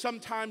 there's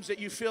sometimes that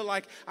you feel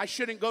like, I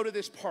shouldn't go to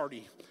this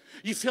party.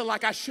 You feel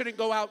like I shouldn't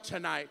go out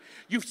tonight.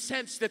 You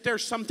sense that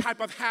there's some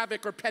type of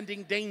havoc or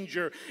pending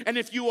danger. And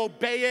if you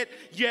obey it,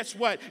 guess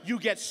what? You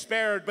get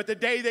spared. But the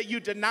day that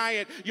you deny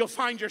it, you'll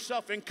find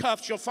yourself in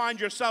cuffs. You'll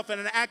find yourself in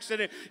an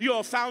accident. You'll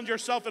have found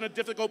yourself in a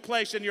difficult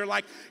place. And you're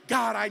like,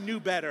 God, I knew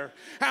better.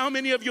 How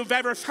many of you have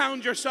ever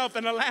found yourself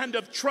in a land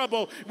of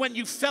trouble when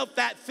you felt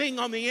that thing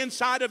on the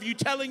inside of you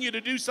telling you to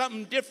do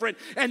something different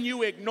and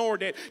you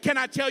ignored it? Can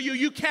I tell you,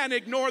 you can't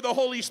ignore the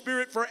Holy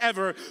Spirit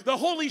forever. The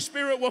Holy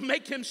Spirit will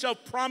make himself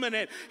prominent.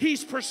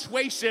 He's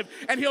persuasive,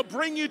 and he'll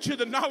bring you to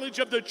the knowledge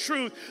of the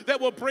truth that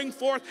will bring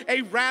forth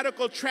a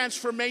radical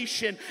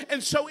transformation.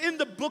 And so in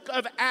the book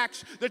of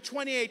Acts, the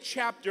 28th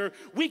chapter,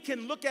 we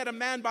can look at a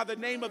man by the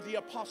name of the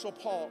Apostle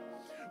Paul.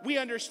 We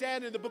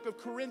understand in the book of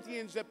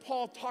Corinthians that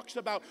Paul talks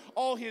about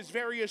all his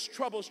various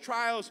troubles,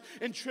 trials,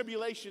 and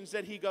tribulations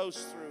that he goes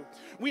through.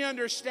 We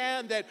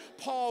understand that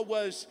Paul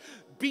was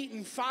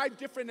beaten 5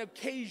 different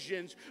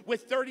occasions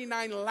with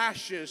 39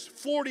 lashes.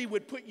 40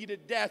 would put you to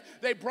death.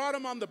 They brought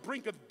him on the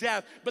brink of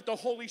death, but the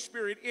Holy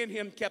Spirit in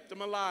him kept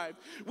him alive.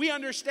 We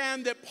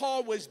understand that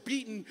Paul was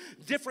beaten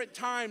different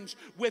times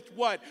with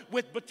what?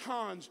 With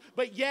batons,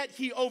 but yet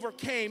he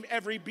overcame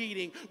every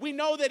beating. We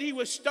know that he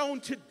was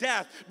stoned to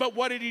death, but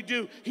what did he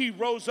do? He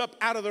rose up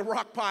out of the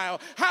rock pile.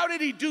 How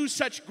did he do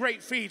such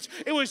great feats?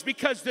 It was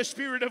because the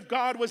Spirit of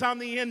God was on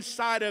the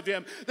inside of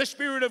him. The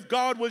Spirit of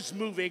God was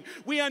moving.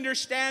 We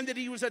understand that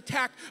he was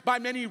attacked by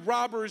many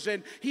robbers,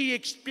 and he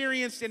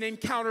experienced and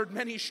encountered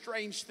many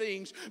strange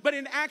things. But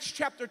in Acts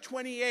chapter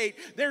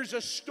 28, there's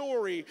a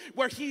story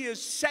where he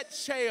is set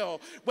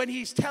sail when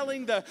he's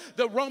telling the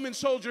Roman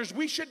soldiers,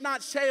 we should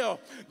not sail.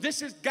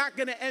 This is not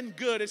going to end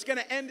good. It's going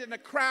to end in a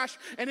crash,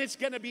 and it's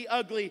going to be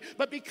ugly.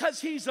 But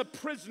because he's a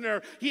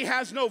prisoner, he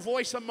has no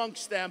voice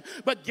amongst them.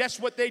 But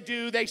guess what they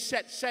do? They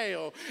set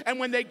sail. And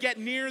when they get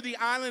near the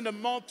island of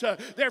Malta,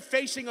 they're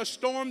facing a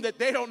storm that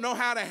they don't know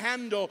how to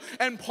handle.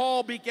 And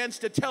Paul begins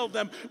to tell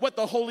them what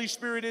the Holy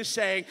Spirit is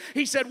saying.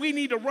 He said, we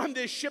need to run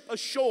this ship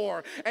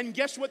ashore. And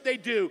guess what they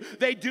do?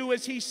 They do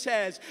as he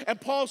says.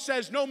 And Paul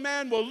says, no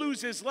man will lose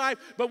his life,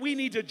 but we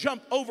need to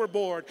jump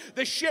overboard.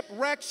 The ship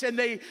wrecks, and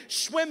they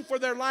swim for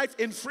their life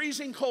in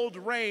freezing cold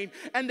rain.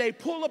 And they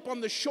pull up on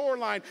the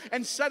shoreline.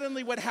 And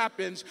suddenly what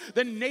happens?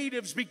 The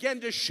natives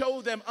begin to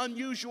show them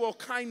unusual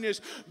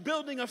kindness,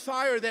 building a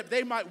fire that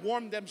they might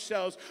warm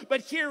themselves.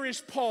 But here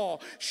is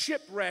Paul,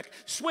 shipwrecked,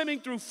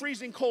 swimming through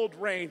freezing cold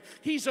rain.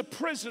 He's a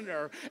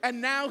prisoner.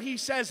 And now he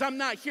says, I'm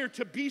not here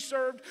to be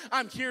served.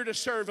 I'm here to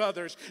serve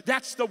others.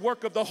 That's the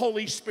work of the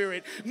Holy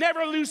Spirit.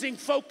 Never losing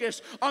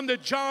focus on the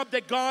job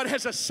that God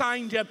has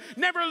assigned him.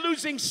 Never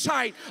losing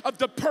sight of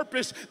the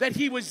purpose that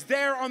he was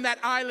there on that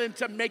island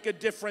to make a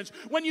difference.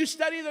 When you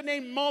study the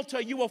name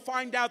Malta, you will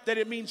find out that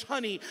it means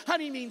honey.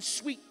 Honey means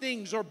sweet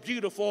things or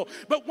beautiful.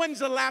 But when's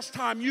the last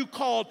time you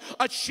called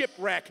a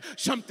shipwreck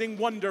something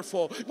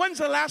wonderful? When's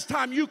the last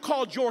time you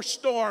called your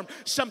storm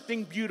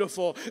something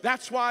beautiful?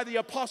 That's why the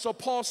Apostle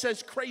Paul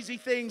says crazy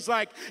things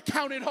like,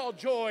 count it all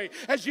joy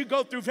as you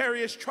go through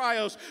various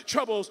trials,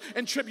 troubles,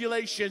 and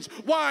tribulations.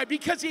 Why?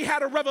 Because he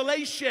had a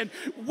revelation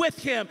with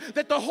him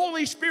that the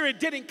Holy Spirit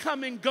didn't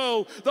come and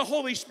go. The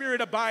Holy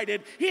Spirit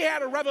abided. He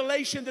had a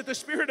revelation that the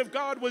Spirit of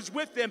God was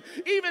with him,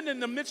 even in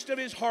the midst of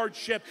his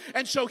hardship.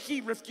 And so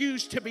he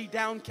refused to be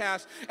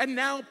downcast. And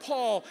now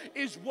Paul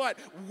is what?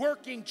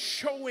 Working,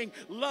 showing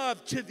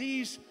love to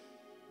these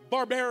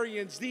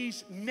barbarians,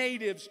 these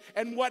natives.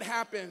 And what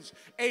happens?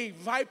 A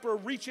viper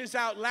reaches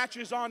out,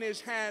 latches on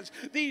his hands.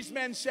 These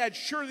men said,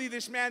 surely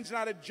this man's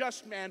not a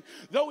just man.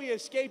 Though he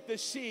escaped the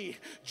sea,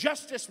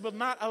 justice will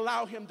not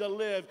allow him to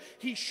live.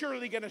 He's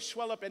surely going to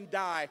swell up and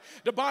die.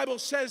 The Bible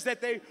says that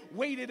they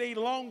waited a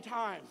long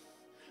time.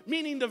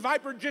 Meaning the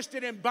viper just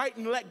didn't bite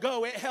and let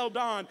go. It held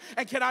on.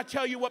 And can I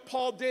tell you what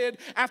Paul did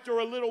after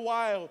a little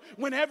while?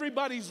 When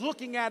everybody's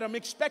looking at him,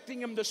 expecting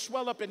him to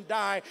swell up and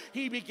die,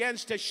 he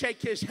begins to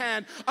shake his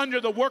hand under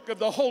the work of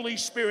the Holy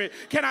Spirit.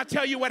 Can I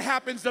tell you what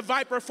happens? The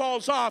viper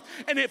falls off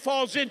and it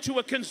falls into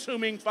a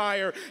consuming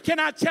fire. Can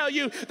I tell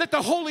you that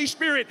the Holy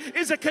Spirit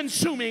is a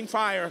consuming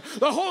fire?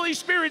 The Holy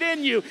Spirit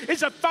in you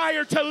is a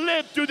fire to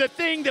live through the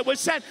thing that was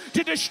sent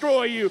to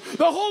destroy you.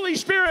 The Holy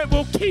Spirit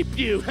will keep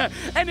you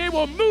and it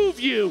will move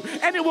you.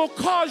 And it will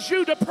cause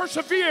you to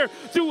persevere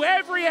through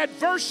every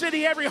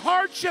adversity, every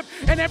hardship,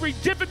 and every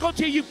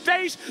difficulty you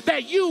face,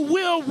 that you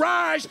will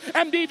rise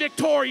and be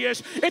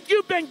victorious. If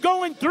you've been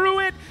going through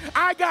it,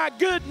 I got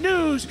good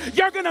news.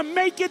 You're going to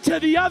make it to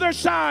the other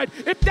side.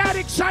 If that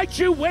excites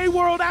you, Way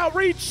World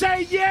Outreach,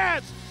 say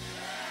yes.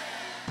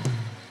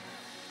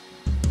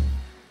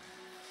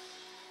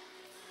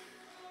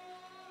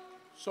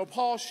 So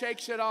Paul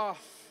shakes it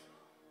off.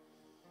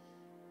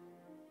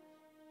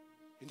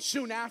 And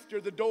soon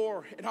after, the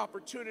door and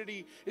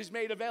opportunity is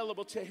made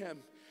available to him.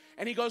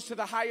 And he goes to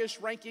the highest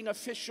ranking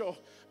official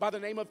by the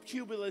name of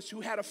Publius,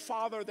 who had a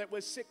father that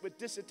was sick with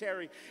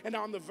dysentery and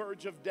on the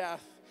verge of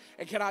death.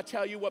 And can I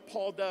tell you what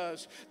Paul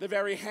does? The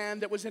very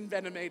hand that was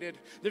envenomated,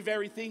 the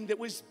very thing that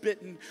was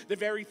bitten, the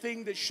very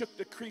thing that shook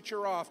the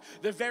creature off,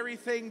 the very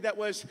thing that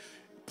was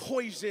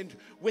poisoned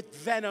with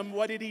venom,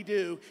 what did he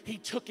do? He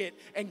took it,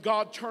 and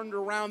God turned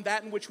around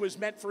that which was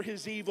meant for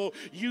his evil,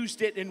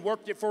 used it and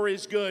worked it for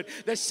his good.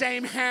 The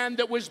same hand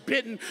that was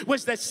bitten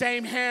was the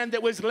same hand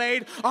that was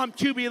laid on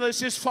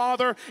Publius'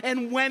 father.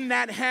 And when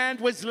that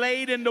hand was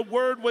laid and the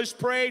word was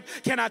prayed,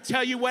 can I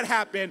tell you what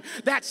happened?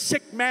 That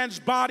sick man's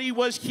body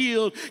was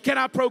healed. Can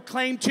I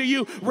proclaim to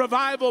you,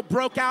 revival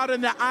broke out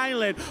in the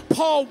island.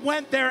 Paul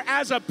went there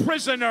as a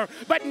prisoner,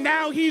 but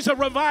now he's a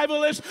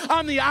revivalist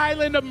on the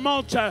island of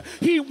Malta.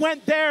 He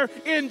went there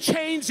in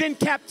chains in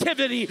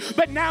captivity,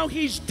 but now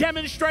he's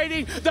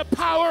demonstrating the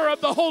power of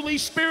the Holy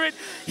Spirit.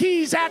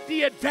 He's at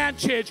the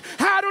advantage.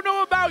 I don't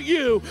know about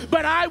you,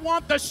 but I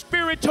want the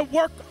Spirit to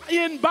work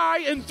in,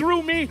 by, and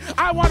through me.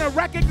 I want to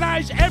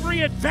recognize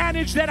every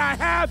advantage that I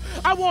have.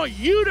 I want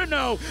you to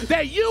know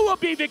that you will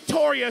be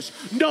victorious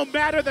no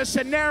matter the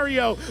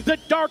scenario, the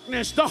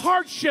darkness, the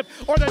hardship,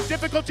 or the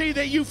difficulty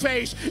that you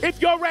face.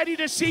 If you're ready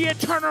to see it,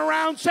 turn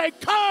around, say,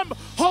 "Come,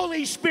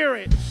 Holy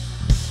Spirit."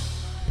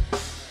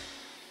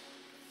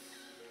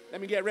 Let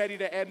me get ready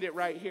to end it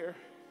right here.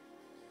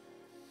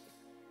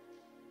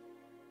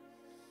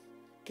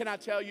 Can I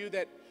tell you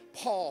that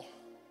Paul,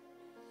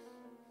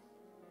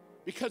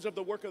 because of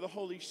the work of the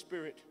Holy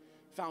Spirit,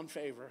 found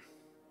favor?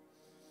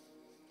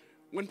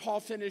 When Paul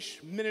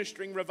finished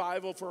ministering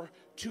revival for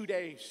 2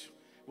 days,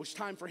 it was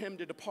time for him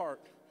to depart.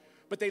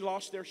 But they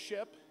lost their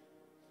ship.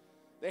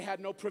 They had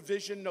no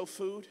provision, no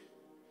food,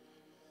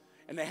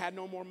 and they had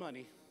no more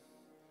money.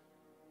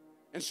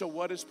 And so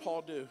what does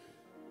Paul do?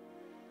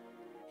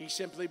 He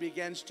simply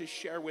begins to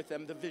share with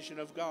them the vision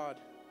of God.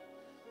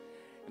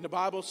 And the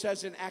Bible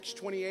says in Acts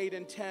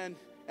 28:10,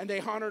 and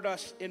they honored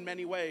us in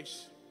many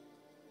ways.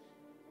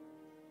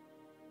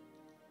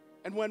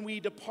 And when we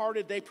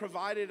departed, they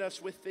provided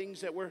us with things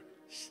that were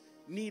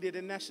needed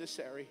and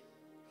necessary.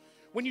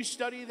 When you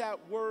study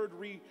that word,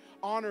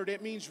 honored,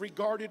 it means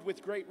regarded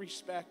with great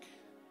respect.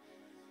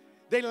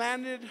 They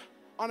landed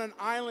on an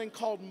island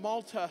called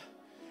Malta,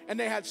 and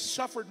they had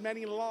suffered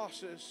many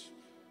losses.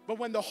 But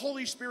when the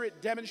Holy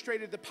Spirit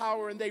demonstrated the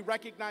power and they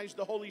recognized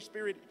the Holy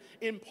Spirit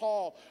in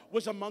Paul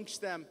was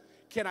amongst them,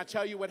 can I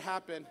tell you what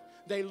happened?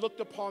 They looked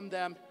upon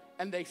them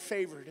and they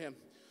favored him.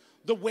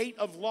 The weight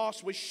of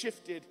loss was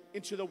shifted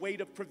into the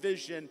weight of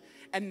provision.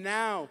 And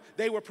now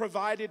they were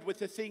provided with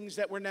the things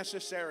that were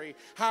necessary.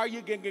 How are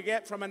you going to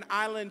get from an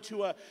island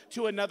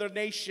to another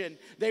nation?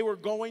 They were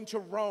going to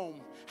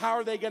Rome. How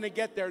are they going to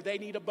get there? They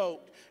need a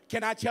boat.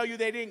 Can I tell you,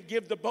 they didn't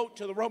give the boat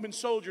to the Roman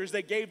soldiers.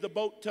 They gave the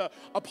boat to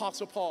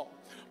Apostle Paul.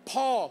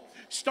 Paul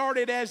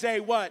started as a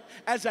what?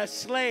 As a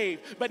slave,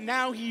 but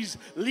now he's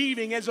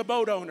leaving as a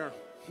boat owner.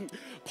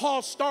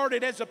 Paul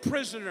started as a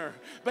prisoner,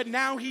 but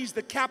now he's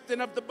the captain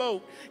of the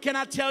boat. Can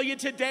I tell you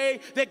today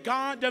that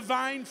God,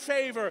 divine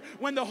favor,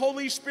 when the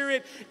Holy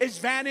Spirit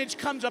advantage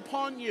comes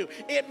upon you,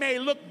 it may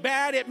look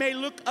bad, it may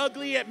look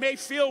ugly, it may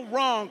feel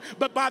wrong,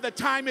 but by the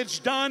time it's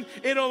done,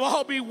 it'll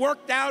all be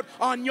worked out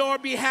on your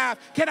behalf.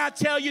 Can I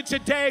tell you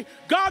today,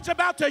 God's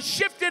about to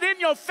shift it in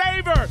your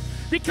favor,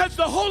 because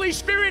the Holy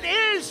Spirit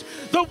is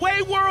the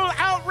way world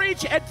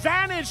outreach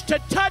advantage to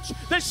touch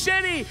the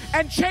city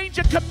and change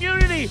a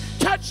community,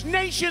 touch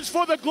nations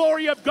for the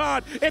glory of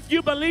God. If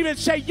you believe it,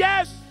 say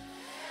yes.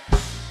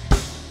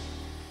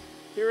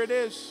 Here it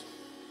is.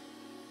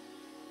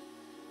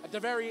 At the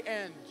very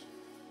end,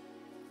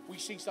 we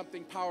see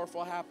something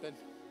powerful happen.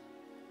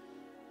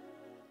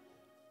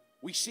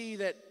 We see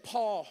that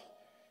Paul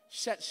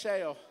set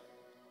sail.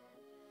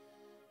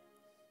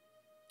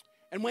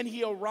 And when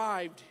he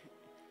arrived,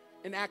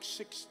 in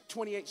Acts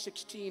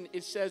 28:16,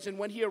 it says, and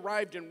when he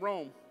arrived in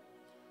Rome,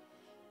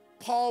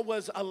 Paul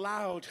was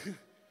allowed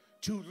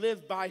to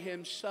live by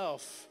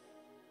himself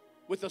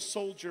with a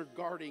soldier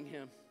guarding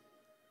him.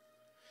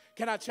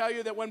 Can I tell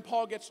you that when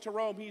Paul gets to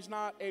Rome, he's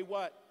not a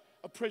what?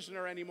 A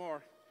prisoner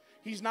anymore.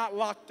 He's not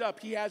locked up.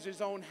 He has his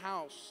own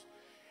house.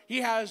 He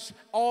has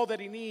all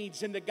that he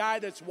needs, and the guy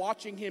that's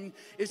watching him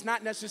is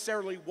not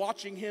necessarily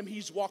watching him,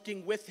 he's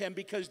walking with him,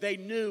 because they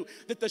knew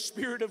that the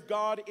Spirit of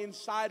God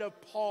inside of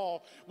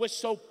Paul was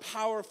so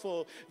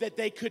powerful that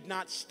they could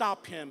not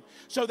stop him.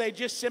 So they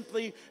just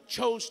simply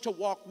chose to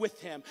walk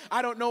with him.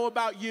 I don't know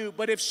about you,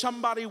 but if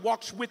somebody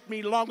walks with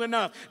me long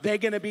enough, they're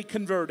going to be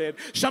converted.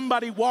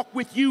 Somebody walk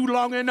with you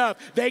long enough,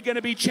 they're going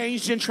to be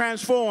changed and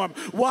transformed.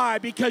 Why?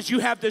 Because you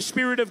have the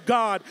Spirit of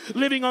God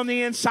living on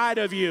the inside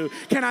of you.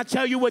 Can I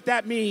tell you what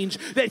that means? means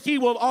that he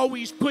will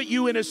always put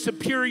you in a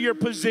superior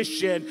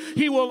position.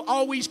 He will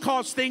always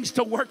cause things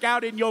to work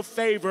out in your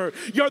favor.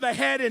 You're the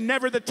head and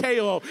never the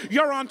tail.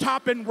 You're on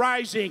top and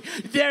rising.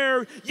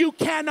 You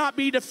cannot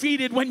be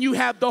defeated when you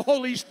have the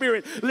Holy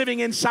Spirit living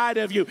inside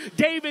of you.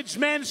 David's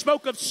men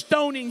spoke of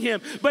stoning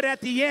him, but at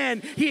the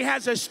end, he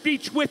has a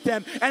speech with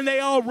them, and they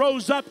all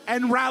rose up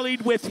and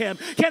rallied with him.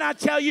 Can I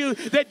tell you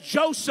that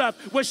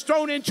Joseph was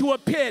thrown into a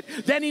pit,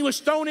 then he was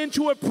thrown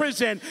into a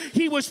prison.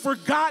 He was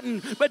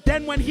forgotten, but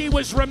then when he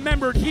was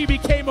remembered, he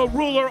became a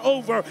ruler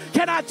over.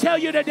 Can I tell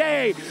you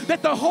today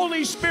that the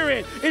Holy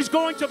Spirit is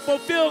going to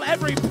fulfill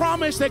every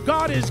promise that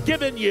God has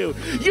given you?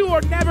 You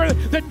are never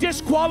the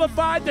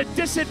disqualified, the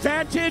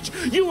disadvantaged.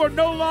 You are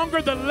no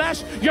longer the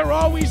less. You're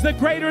always the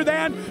greater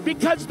than,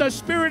 because the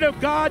Spirit of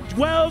God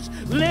dwells,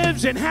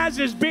 lives, and has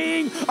his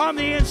being on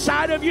the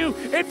inside of you.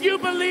 If you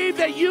believe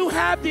that you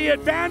have the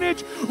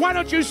advantage, why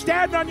don't you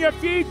stand on your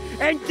feet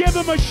and give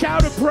him a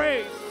shout of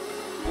praise?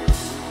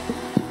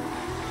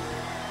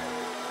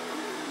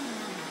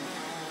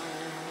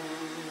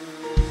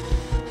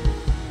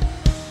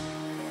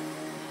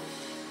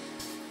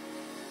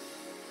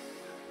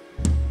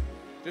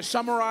 To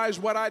summarize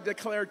what I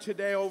declared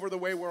today over the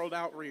Way World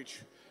Outreach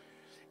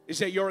is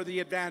that you're the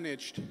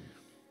advantaged.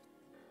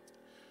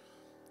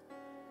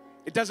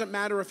 It doesn't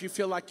matter if you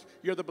feel like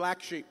you're the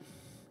black sheep.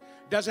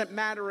 It doesn't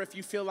matter if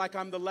you feel like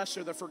I'm the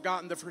lesser, the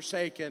forgotten, the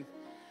forsaken.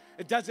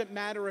 It doesn't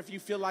matter if you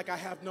feel like I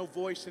have no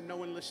voice and no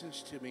one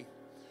listens to me.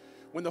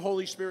 When the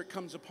Holy Spirit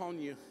comes upon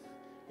you,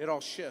 it all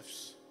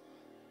shifts.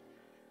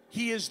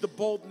 He is the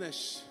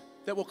boldness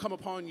that will come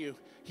upon you.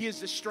 He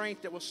is the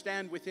strength that will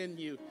stand within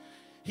you.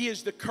 He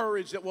is the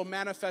courage that will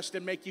manifest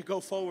and make you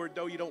go forward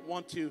though you don't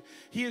want to.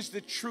 He is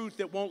the truth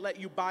that won't let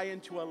you buy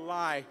into a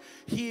lie.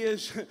 He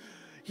is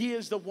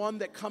the one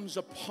that comes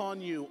upon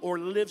you or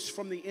lives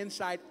from the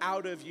inside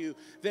out of you,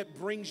 that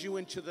brings you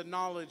into the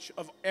knowledge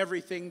of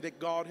everything that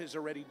God has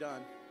already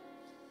done.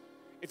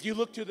 If you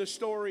look to the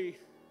story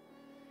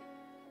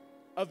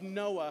of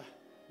Noah,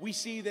 we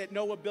see that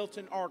Noah built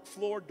an ark,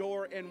 floor,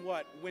 door, and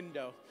what?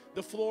 Window.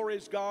 The floor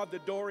is God, the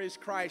door is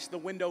Christ, the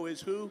window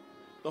is who?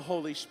 The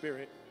Holy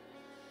Spirit.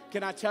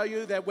 Can I tell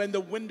you that when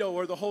the window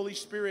or the Holy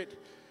Spirit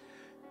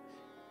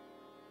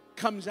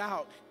comes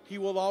out, he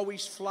will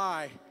always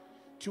fly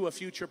to a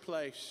future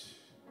place.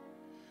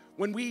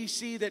 When we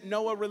see that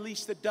Noah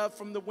released the dove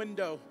from the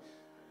window,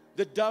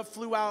 the dove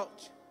flew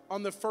out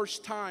on the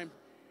first time,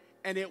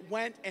 and it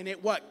went and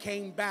it what?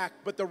 Came back.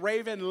 But the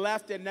raven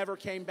left and never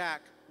came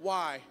back.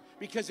 Why?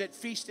 Because it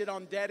feasted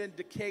on dead and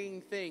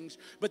decaying things.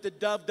 But the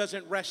dove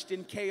doesn't rest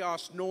in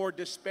chaos nor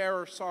despair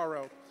or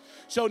sorrow.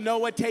 So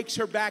Noah takes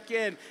her back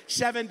in.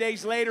 7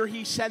 days later,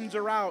 he sends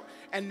her out.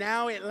 And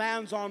now it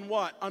lands on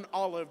what? An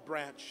olive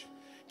branch.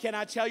 Can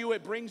I tell you,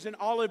 it brings an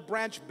olive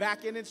branch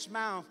back in its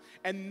mouth.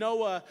 And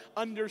Noah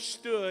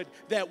understood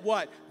that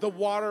what? The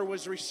water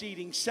was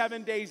receding.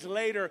 7 days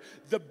later,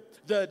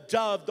 the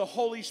dove, the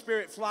Holy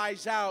Spirit,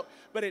 flies out,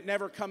 but it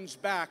never comes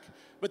back.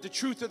 But the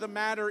truth of the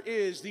matter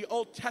is, the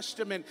Old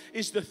Testament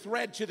is the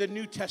thread to the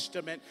New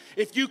Testament.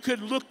 If you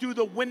could look through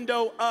the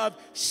window of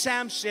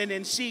Samson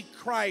and see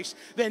Christ,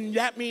 then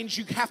that means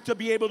you have to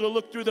be able to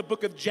look through the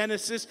book of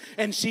Genesis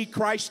and see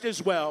Christ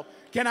as well.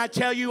 Can I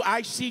tell you,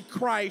 I see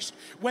Christ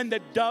when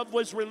the dove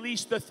was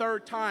released the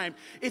third time.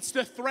 It's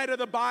the thread of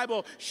the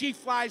Bible. She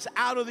flies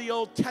out of the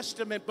Old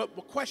Testament, but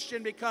the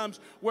question becomes,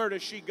 where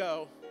does she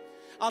go?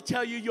 I'll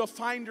tell you, you'll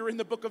find her in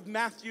the book of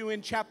Matthew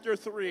in chapter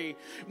 3.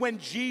 When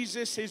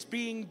Jesus is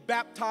being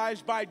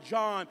baptized by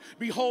John,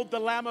 behold the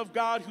Lamb of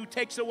God who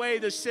takes away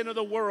the sin of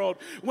the world.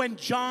 When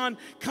John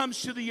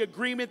comes to the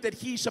agreement that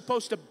he's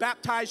supposed to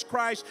baptize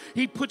Christ,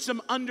 he puts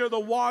him under the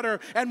water.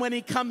 And when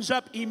he comes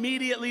up,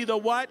 immediately the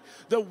what?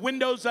 The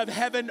windows of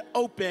heaven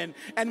open.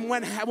 And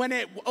when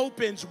it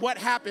opens, what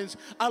happens?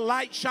 A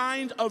light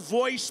shines, a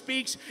voice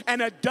speaks,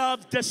 and a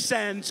dove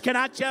descends. Can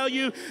I tell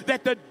you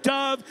that the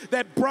dove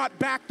that brought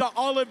back the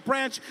olive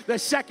branch the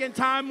second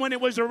time, when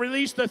it was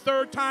released the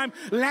third time,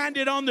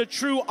 landed on the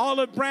true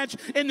olive branch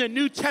in the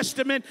New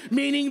Testament,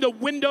 meaning the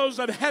windows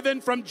of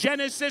heaven from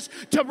Genesis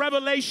to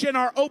Revelation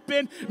are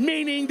open,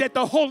 meaning that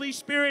the Holy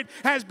Spirit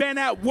has been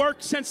at work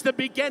since the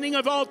beginning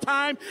of all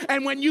time.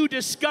 And when you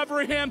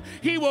discover him,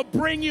 he will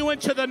bring you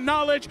into the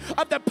knowledge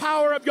of the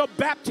power of your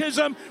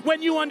baptism.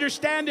 When you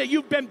understand that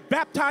you've been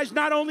baptized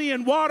not only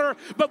in water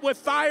but with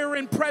fire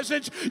and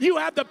presence, you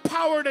have the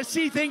power to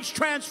see things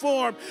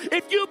transform.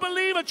 If you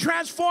believe a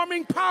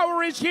transforming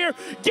power is here,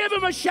 give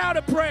him a shout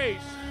of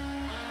praise.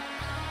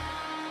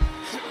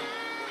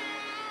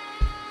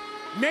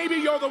 Maybe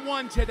you're the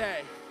one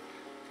today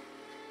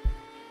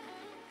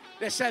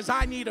that says,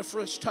 I need a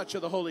fresh touch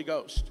of the Holy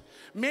Ghost.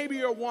 Maybe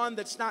you're one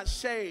that's not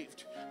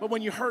saved, But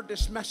when you heard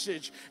this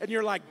message and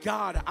you're like,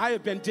 God, I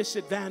have been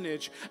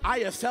disadvantaged. I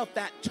have felt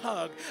that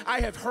tug. I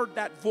have heard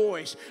that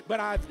voice. But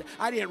I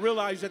didn't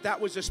realize that that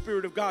was the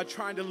Spirit of God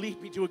trying to lead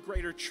me to a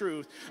greater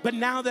truth. But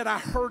now that I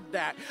heard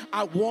that,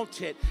 I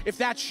want it. If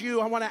that's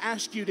you, I want to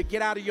ask you to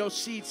get out of your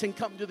seats and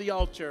come to the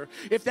altar.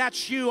 If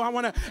that's you, I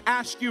want to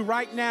ask you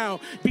right now,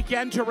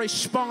 begin to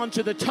respond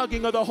to the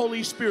tugging of the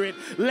Holy Spirit.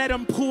 Let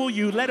Him pull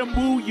you. Let Him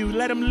woo you.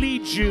 Let Him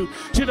lead you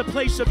to the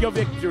place of your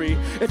victory.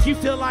 If you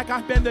feel like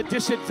I've been the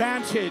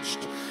disadvantaged,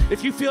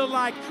 if you feel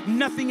like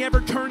nothing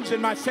ever turns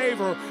in my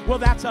favor, well,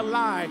 that's a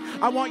lie.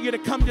 I want you to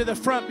come to the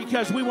front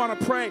because we want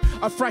to pray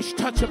a fresh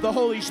touch of the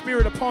Holy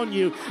Spirit upon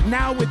you.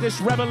 Now with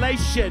this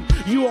revelation,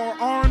 you are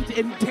armed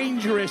and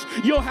dangerous.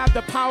 You'll have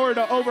the power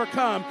to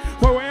overcome.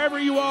 For wherever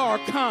you are,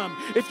 come.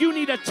 If you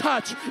need a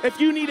touch,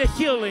 if you need a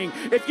healing,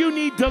 if you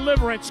need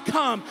deliverance,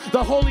 come.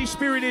 The Holy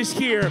Spirit is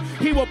here.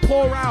 He will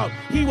pour out.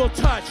 He will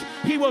touch.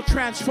 He will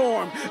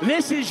transform.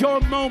 This is your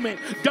moment.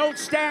 Don't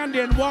stand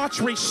and watch.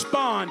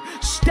 Respond.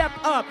 Step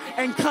up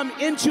and come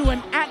into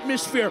an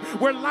atmosphere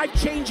where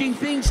life-changing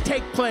things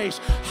take place.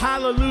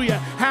 Hallelujah.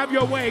 Have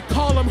your way.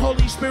 Call Him,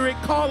 Holy Spirit.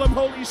 Call Him,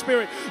 Holy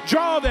Spirit.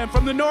 Draw them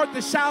from the north,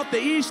 the south, the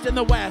east, and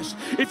the west.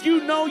 If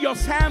you know your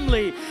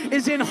family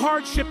is in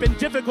hardship and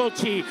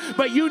difficulty,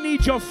 but you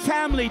need your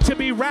family to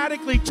be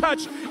radically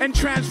touched and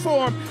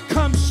transformed,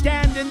 come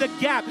stand in the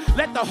gap.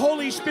 Let the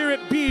Holy Spirit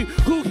be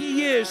who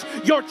He is,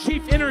 your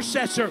chief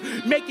intercessor,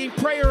 making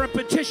prayer and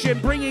petition,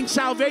 bringing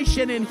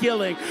salvation and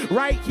healing.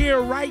 Right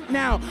here, right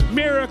now,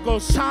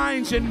 miracles,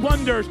 signs, and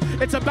wonders.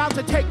 It's about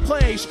to take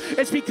place.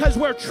 It's because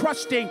we're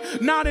trusting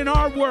not in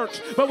our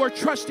works, but we're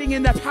trusting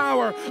in the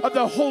power of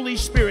the Holy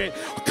Spirit.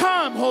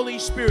 Come, Holy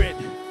Spirit.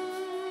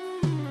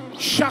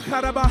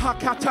 Shakarabaha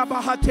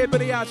katabaha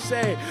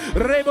tebriase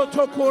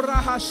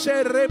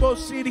rebotokorahase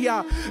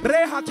rebosiria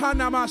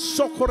rehatanama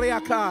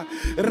sokoreaka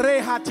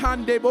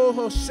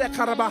rehatandeboho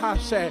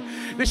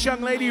sekarabahase. This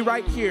young lady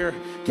right here,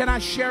 can I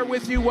share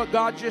with you what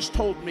God just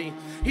told me?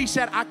 He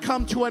said, I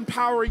come to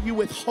empower you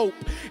with hope.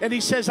 And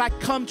He says, I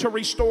come to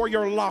restore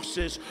your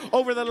losses.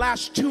 Over the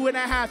last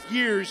 2.5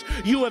 years,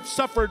 you have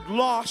suffered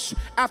loss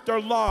after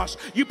loss.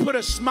 You put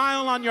a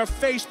smile on your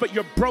face, but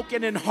you're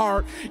broken in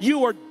heart.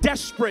 You are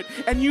desperate,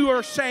 and you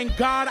are saying,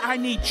 God, I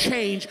need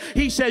change.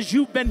 He says,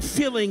 you've been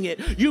feeling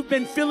it. You've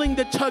been feeling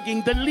the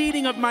tugging, the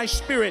leading of my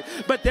Spirit.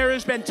 But there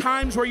has been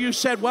times where you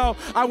said, well,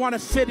 I want to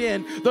fit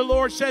in. The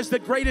Lord says the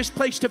greatest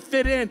place to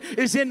fit in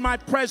is in my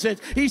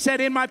presence. He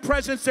said, in my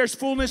presence, there's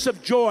fullness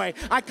of joy.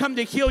 I come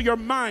to heal your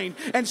mind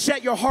and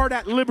set your heart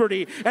at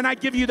liberty. And I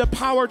give you the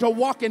power to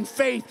walk in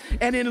faith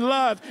and in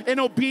love and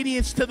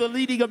obedience to the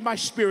leading of my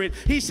Spirit.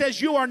 He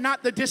says, you are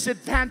not the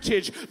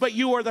disadvantaged, but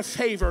you are the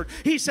favored.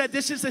 He said,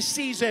 this is the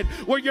season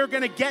where you're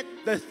going to get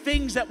the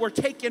things that were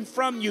taken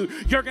from you.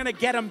 You're going to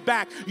get them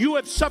back. You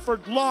have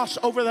suffered loss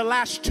over the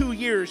last 2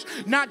 years,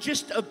 not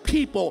just of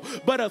people,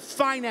 but of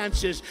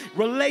finances,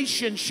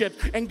 relationships.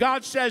 And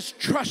God says,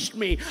 trust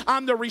me,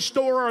 I'm the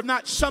restorer of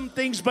not some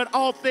things, but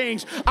all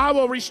things. I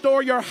will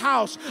restore your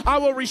house. I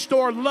will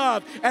restore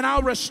love, and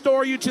I'll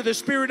restore you to the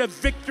spirit of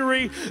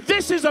victory.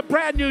 This is a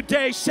brand new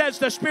day, says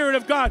the Spirit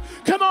of God.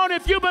 Come on,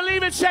 if you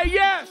believe it, say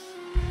yes.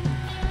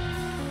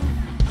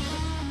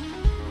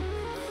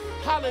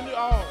 Hallelujah.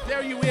 Oh,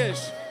 there you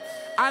is.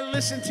 I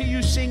listened to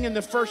you sing in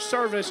the first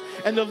service,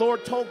 and the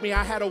Lord told me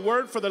I had a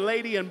word for the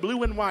lady in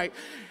blue and white.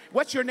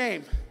 What's your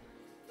name?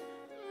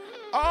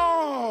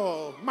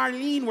 Oh,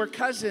 Marlene, we're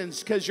cousins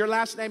because your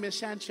last name is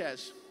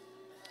Sanchez.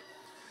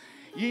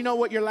 You know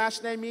what your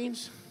last name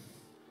means?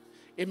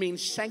 It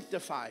means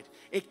sanctified.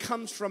 It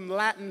comes from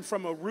Latin,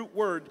 from a root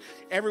word.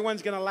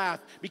 Everyone's going to laugh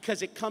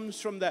because it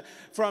comes from the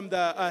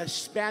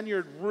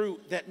Spaniard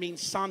root that means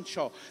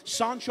Sancho.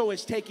 Sancho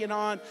is taking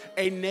on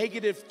a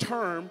negative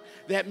term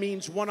that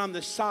means one on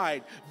the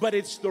side, but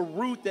it's the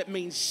root that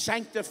means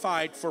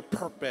sanctified for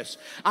purpose.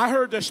 I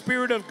heard the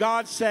Spirit of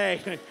God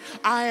say,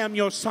 I am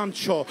your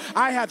Sancho.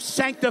 I have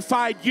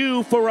sanctified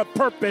you for a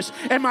purpose,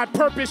 and my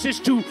purpose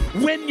is to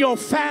win your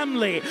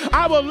family.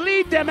 I will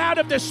lead them out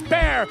of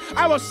despair.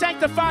 I will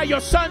sanctify your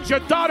sons,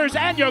 your daughters,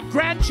 and your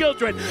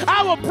grandchildren.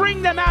 I will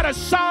bring them out of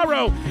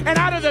sorrow and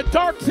out of the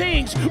dark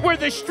things where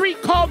the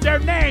street called their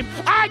name.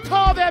 I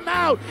call them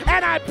out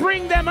and I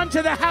bring them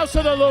unto the house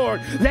of the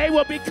Lord. They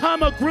will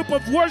become a group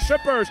of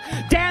worshipers,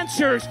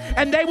 dancers,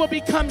 and they will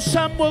become,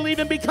 some will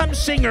even become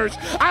singers.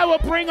 I will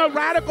bring a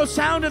radical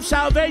sound of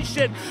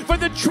salvation, for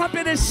the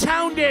trumpet has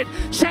sounded.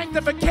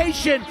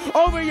 Sanctification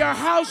over your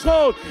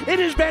household. It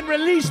has been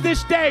released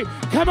this day.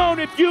 Come on,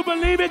 if you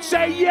believe it,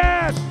 say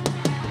yes.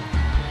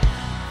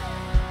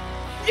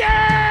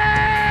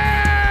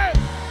 Yeah!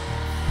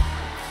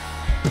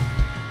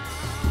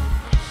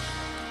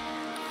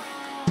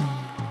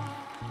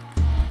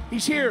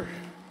 He's here.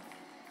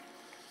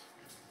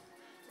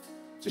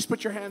 Just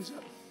put your hands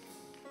up.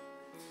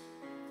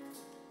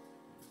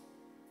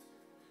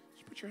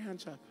 Just put your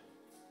hands up.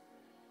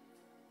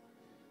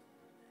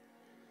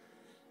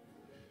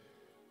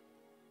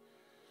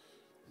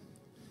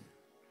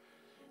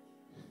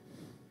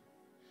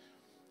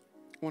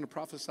 I want to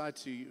prophesy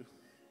to you.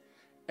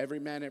 every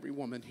man, every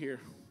woman hear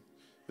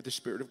what the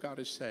Spirit of God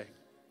is saying.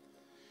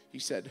 He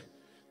said,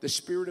 the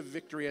spirit of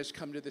victory has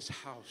come to this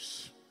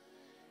house.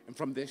 And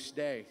from this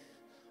day,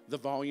 the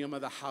volume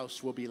of the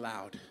house will be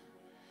loud.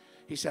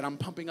 He said, I'm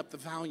pumping up the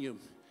volume.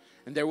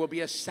 And there will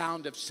be a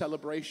sound of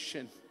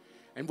celebration.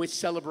 And with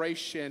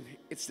celebration,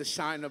 it's the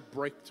sign of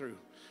breakthrough.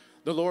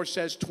 The Lord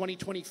says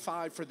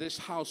 2025 for this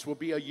house will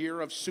be a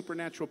year of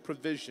supernatural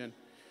provision.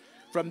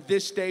 From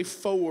this day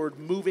forward,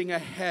 moving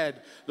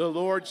ahead, the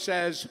Lord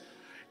says,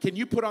 can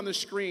you put on the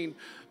screen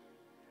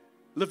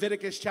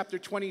Leviticus chapter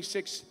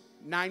 26,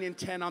 9 and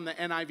 10 on the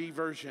NIV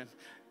version?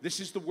 This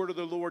is the word of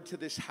the Lord to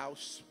this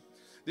house.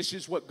 This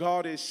is what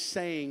God is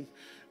saying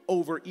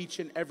over each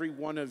and every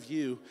one of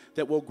you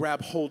that will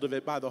grab hold of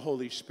it by the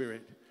Holy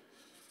Spirit.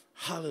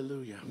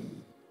 Hallelujah.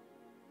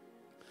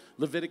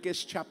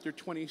 Leviticus chapter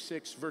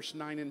 26, verse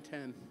 9 and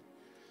 10.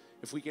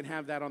 If we can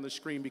have that on the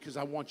screen, because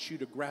I want you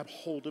to grab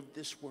hold of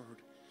this word.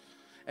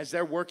 As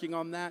they're working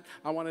on that,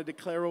 I want to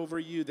declare over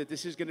you that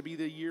this is going to be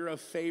the year of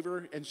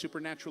favor and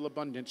supernatural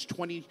abundance.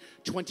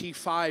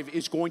 2025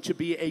 is going to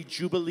be a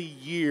jubilee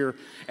year,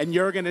 and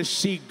you're going to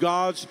see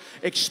God's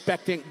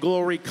expectant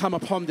glory come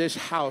upon this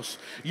house.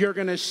 You're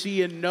going to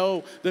see and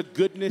know the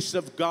goodness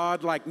of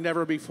God like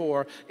never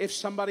before. If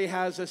somebody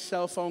has a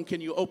cell phone,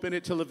 can you open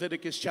it to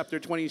Leviticus chapter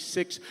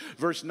 26,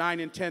 verse 9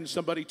 and 10?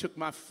 Somebody took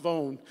my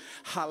phone.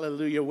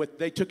 Hallelujah.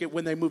 They took it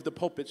when they moved the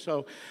pulpit,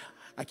 so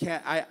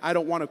I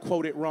don't want to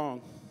quote it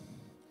wrong.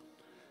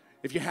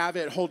 If you have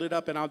it, hold it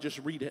up and I'll just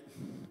read it.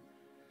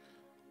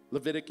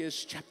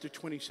 Leviticus chapter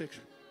 26.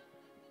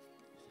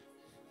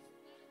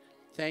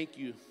 Thank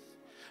you.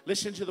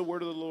 Listen to the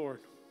word of the Lord.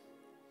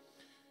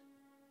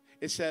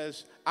 It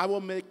says, I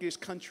will make this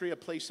country a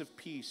place of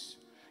peace.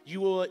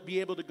 You will be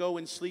able to go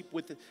and sleep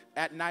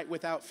at night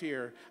without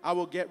fear. I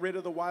will get rid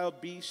of the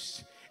wild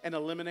beasts and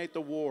eliminate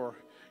the war.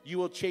 You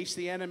will chase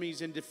the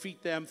enemies and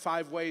defeat them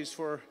 5 ways,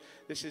 for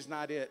this is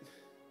not it.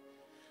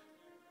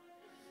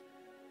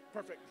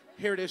 Perfect.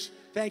 Here it is.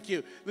 Thank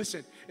you.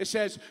 Listen, it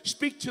says,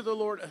 speak to the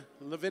Lord.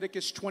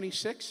 Leviticus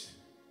 26.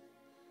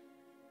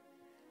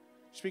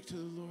 Speak to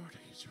the Lord.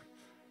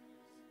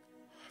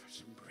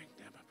 Bring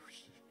them up.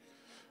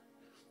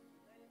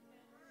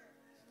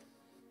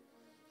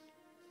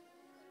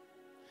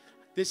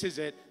 This is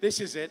it.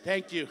 This is it.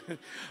 Thank you.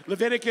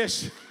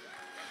 Leviticus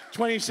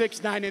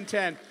 26, 9 and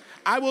 10.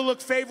 I will look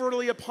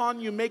favorably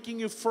upon you, making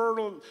you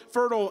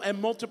fertile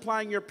and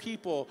multiplying your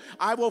people.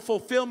 I will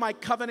fulfill my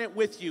covenant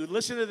with you.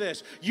 Listen to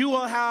this. You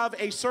will have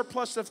a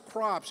surplus of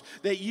crops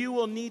that you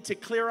will need to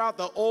clear out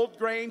the old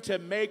grain to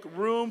make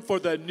room for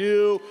the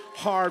new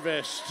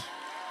harvest.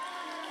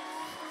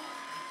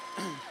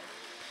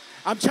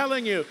 I'm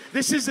telling you,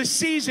 this is the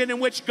season in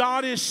which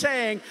God is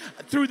saying,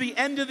 through the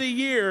end of the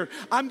year,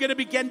 I'm going to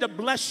begin to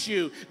bless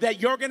you, that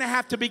you're going to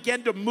have to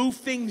begin to move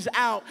things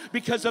out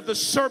because of the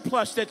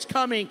surplus that's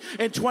coming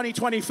in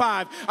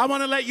 2025. I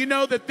want to let you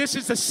know that this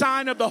is a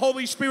sign of the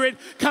Holy Spirit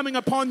coming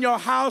upon your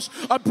house.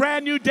 A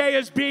brand new day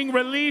is being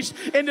released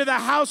into the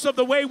house of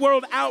the Way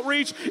World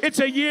Outreach. It's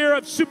a year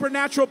of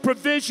supernatural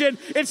provision.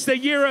 It's the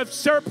year of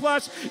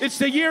surplus. It's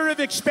the year of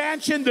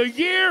expansion, the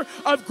year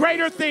of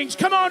greater things.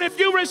 Come on, if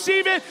you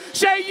receive it,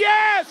 say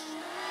yes.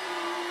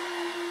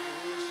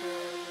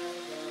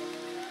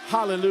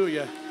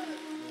 Hallelujah.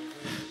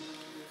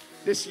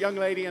 This young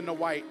lady in the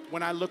white,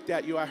 when I looked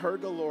at you, I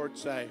heard the Lord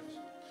say,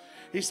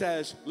 he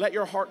says, let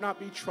your heart not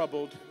be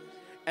troubled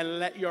and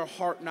let your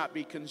heart not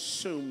be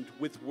consumed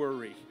with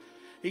worry.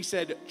 He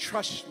said,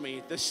 trust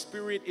me, the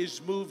Spirit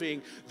is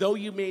moving. Though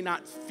you may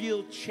not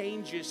feel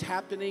changes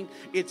happening,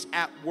 it's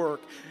at work.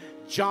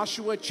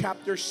 Joshua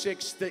chapter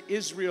 6, the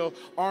Israel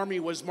army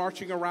was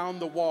marching around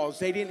the walls.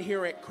 They didn't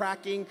hear it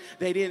cracking.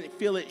 They didn't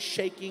feel it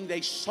shaking.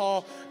 They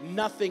saw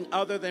nothing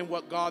other than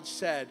what God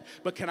said.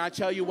 But can I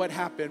tell you what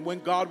happened?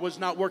 When God was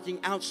not working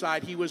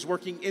outside, he was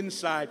working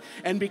inside.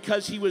 And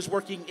because he was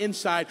working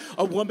inside,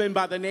 a woman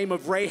by the name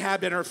of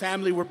Rahab and her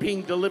family were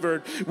being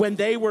delivered. When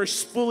they were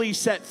fully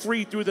set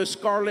free through the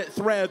scarlet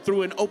thread,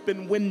 through an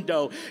open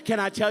window, can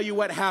I tell you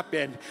what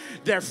happened?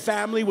 Their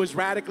family was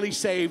radically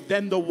saved.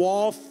 Then the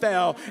wall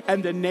fell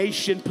and the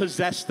nation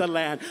possessed the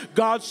land.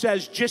 God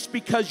says, just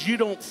because you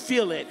don't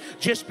feel it,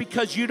 just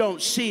because you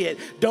don't see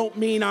it, don't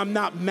mean I'm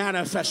not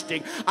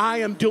manifesting. I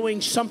am doing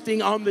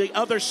something on the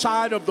other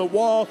side of the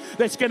wall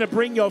that's going to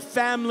bring your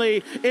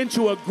family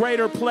into a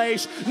greater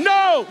place.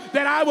 Know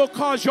that I will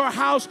cause your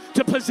house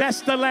to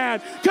possess the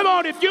land. Come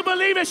on, if you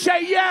believe it,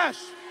 say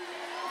yes.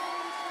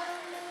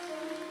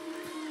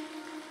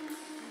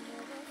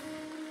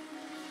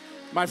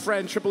 My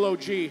friend, Triple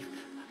OG,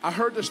 I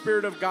heard the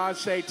Spirit of God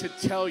say to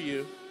tell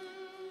you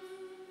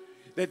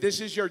that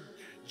this is your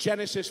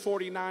Genesis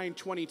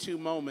 49:22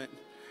 moment.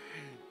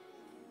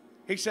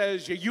 He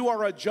says, you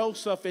are a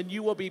Joseph and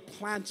you will be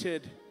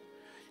planted.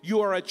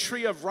 You are a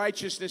tree of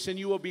righteousness, and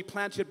you will be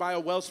planted by a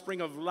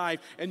wellspring of life,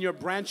 and your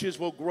branches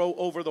will grow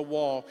over the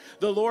wall.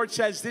 The Lord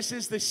says this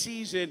is the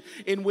season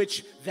in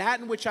which that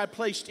in which I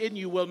placed in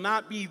you will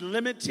not be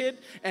limited,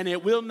 and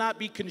it will not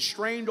be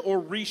constrained or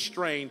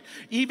restrained.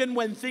 Even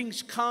when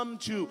things come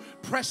to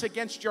press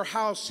against your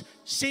house,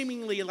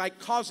 seemingly like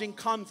causing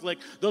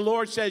conflict, the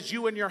Lord says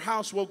you and your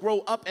house will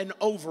grow up and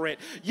over it.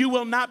 You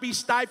will not be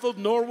stifled,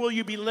 nor will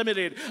you be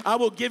limited. I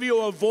will give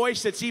you a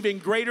voice that's even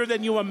greater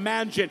than you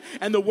imagine,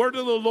 and the word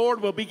of the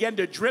Lord will begin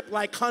to drip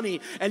like honey,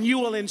 and you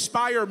will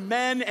inspire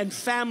men and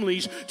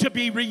families to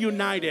be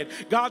reunited.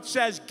 God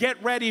says,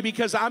 get ready,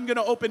 because I'm going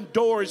to open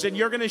doors, and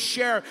you're going to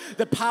share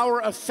the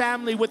power of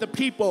family with the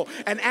people.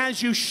 And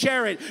as you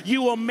share it,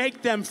 you will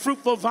make them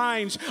fruitful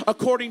vines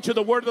according to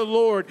the word of the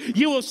Lord.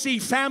 You will see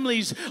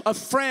families of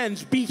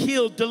friends be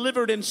healed,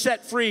 delivered, and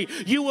set free.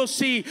 You will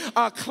see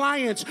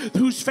clients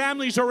whose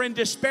families are in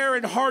despair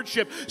and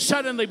hardship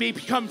suddenly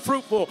become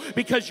fruitful,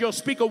 because you'll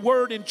speak a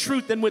word in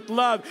truth and with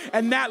love,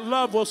 and that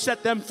love will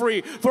set them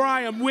free. For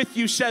I am with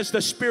you, says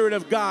the Spirit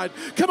of God.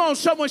 Come on,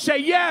 someone say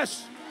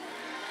yes.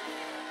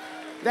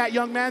 That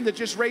young man that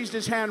just raised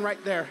his hand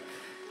right there.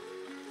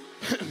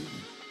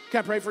 Can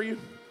I pray for you?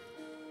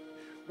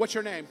 What's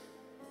your name?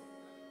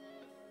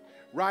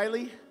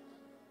 Riley?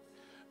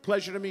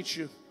 Pleasure to meet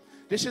you.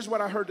 This is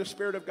what I heard the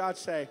Spirit of God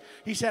say.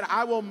 He said,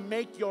 I will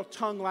make your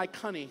tongue like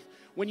honey.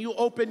 When you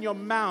open your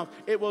mouth,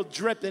 it will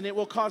drip, and it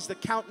will cause the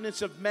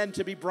countenance of men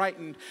to be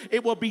brightened.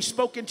 It will be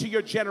spoken to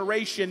your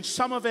generation.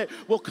 Some of it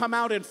will come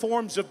out in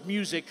forms of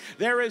music.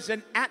 There is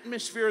an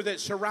atmosphere that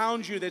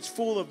surrounds you that's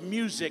full of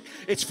music.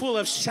 It's full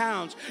of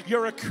sounds.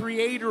 You're a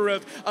creator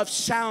of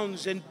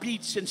sounds and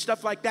beats and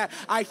stuff like that.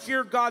 I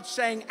hear God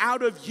saying,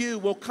 out of you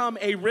will come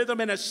a rhythm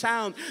and a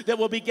sound that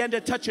will begin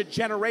to touch a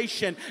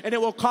generation, and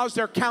it will cause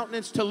their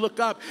countenance to look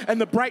up,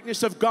 and the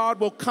brightness of God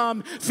will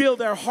come, fill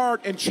their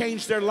heart, and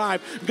change their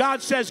life.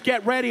 God says,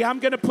 get ready. I'm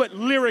going to put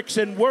lyrics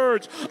and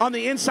words on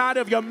the inside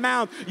of your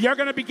mouth. You're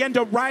going to begin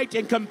to write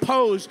and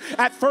compose.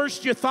 At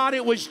first you thought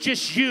it was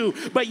just you,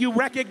 but you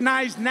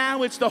recognize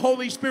now it's the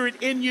Holy Spirit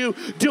in you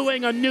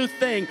doing a new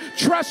thing.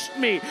 Trust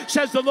me,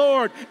 says the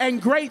Lord, and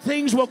great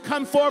things will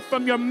come forth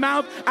from your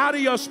mouth, out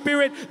of your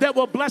spirit, that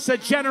will bless a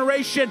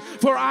generation,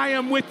 for I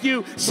am with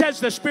you,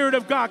 says the Spirit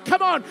of God.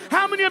 Come on,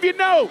 how many of you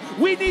know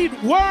we need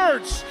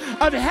words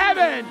of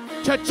heaven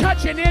to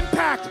touch and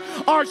impact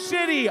our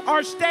city,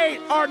 our state,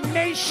 our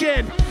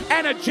nation,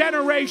 and a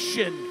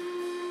generation?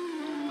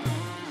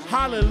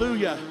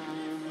 Hallelujah.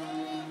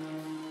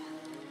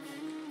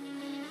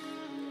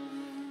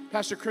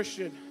 Pastor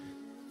Christian,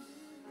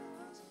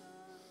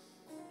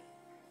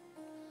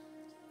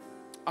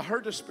 I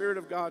heard the Spirit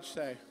of God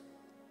say,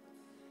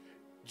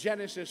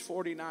 Genesis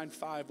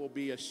 49:5 will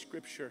be a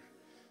scripture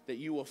that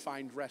you will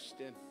find rest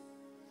in.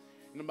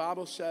 And the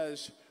Bible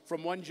says,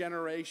 from one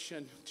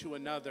generation to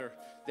another,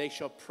 they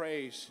shall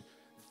praise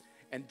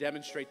and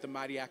demonstrate the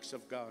mighty acts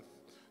of God.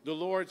 The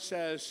Lord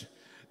says,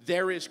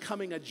 there is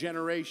coming a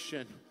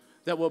generation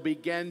that will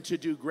begin to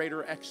do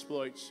greater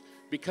exploits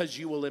because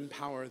you will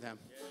empower them.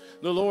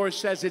 The Lord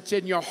says it's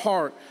in your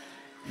heart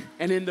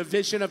and in the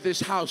vision of this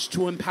house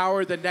to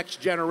empower the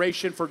next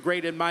generation for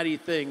great and mighty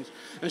things.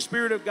 And the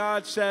Spirit of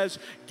God says,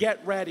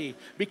 get ready,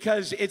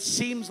 because it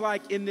seems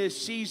like in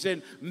this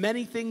season,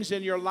 many things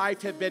in your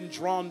life have been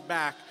drawn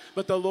back.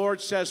 But the Lord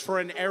says for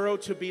an arrow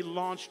to be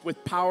launched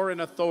with power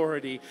and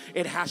authority,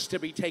 it has to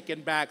be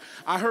taken back.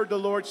 I heard the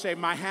Lord say,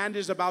 my hand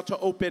is about to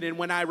open, and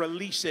when I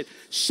release it,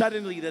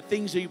 suddenly the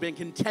things that you've been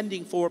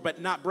contending for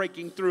but not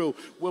breaking through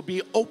will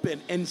be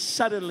open, and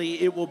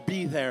suddenly it will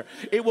be there.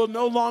 It will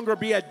no longer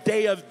be a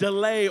day of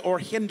delay or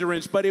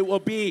hindrance, but it will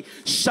be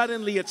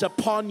suddenly it's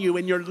upon you,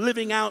 and you're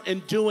living out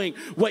and doing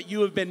what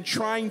you have been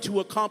trying to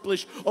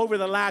accomplish over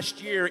the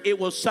last year. It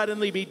will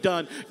suddenly be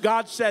done.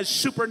 God says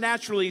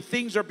supernaturally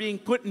things are being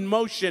put in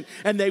motion,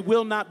 and they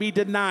will not be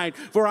denied.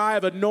 For I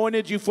have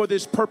anointed you for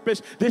this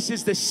purpose. This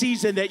is the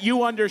season that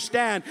you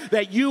understand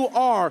that you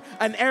are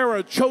an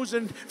arrow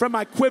chosen from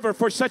my quiver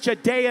for such a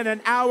day and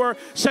an hour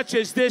such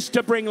as this,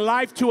 to bring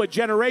life to a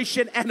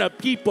generation and a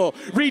people.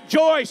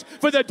 Rejoice,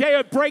 for the day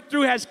of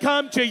breakthrough has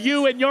come to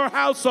you and your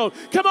household.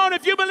 Come on,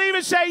 if you believe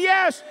it, say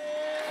yes.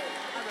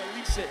 I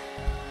release it.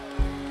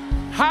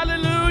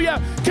 Hallelujah.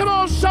 Come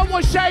on,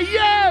 someone say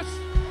yes.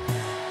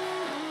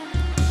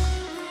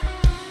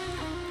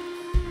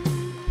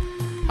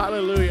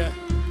 Hallelujah.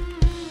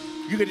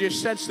 You can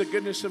just sense the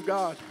goodness of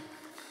God.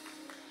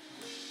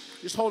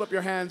 Just hold up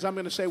your hands. I'm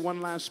going to say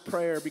one last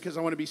prayer because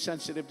I want to be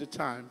sensitive to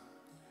time.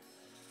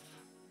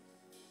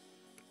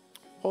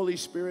 Holy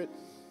Spirit,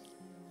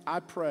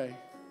 I pray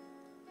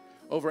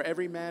over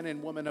every man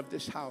and woman of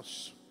this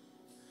house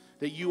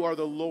that you are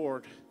the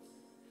Lord,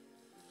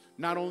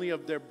 not only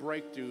of their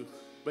breakthrough,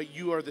 but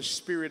you are the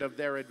Spirit of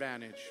their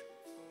advantage.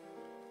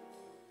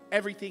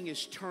 Everything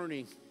is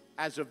turning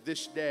as of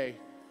this day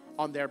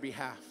on their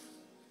behalf.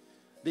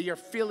 They are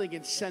feeling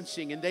and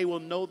sensing, and they will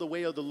know the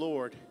way of the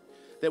Lord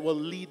that will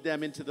lead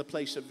them into the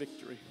place of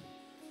victory.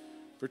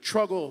 For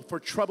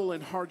trouble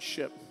and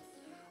hardship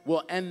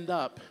will end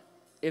up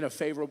in a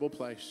favorable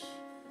place.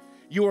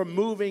 You are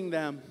moving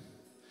them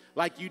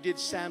like you did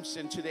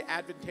Samson to the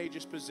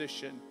advantageous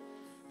position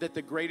that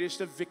the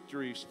greatest of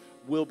victories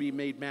will be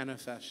made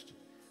manifest.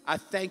 I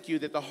thank you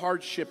that the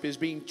hardship is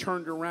being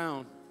turned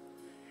around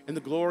and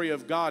the glory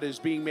of God is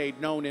being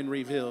made known and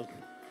revealed.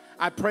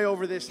 I pray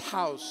over this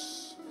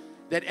house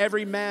that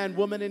every man,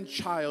 woman, and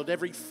child,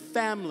 every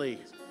family,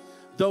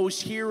 those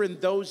here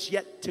and those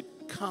yet to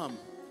come,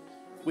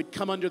 would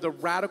come under the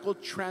radical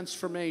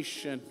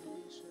transformation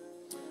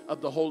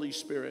of the Holy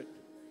Spirit.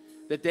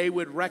 That they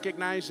would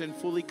recognize and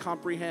fully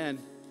comprehend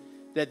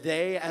that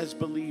they as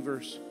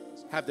believers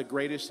have the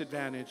greatest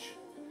advantage.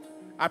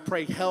 I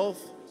pray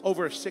health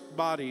over sick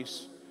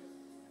bodies.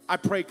 I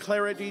pray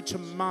clarity to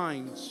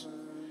minds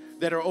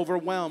that are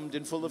overwhelmed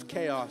and full of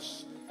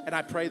chaos. And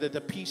I pray that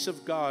the peace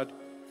of God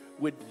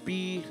would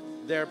be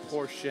their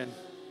portion.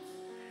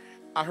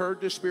 I heard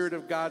the Spirit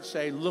of God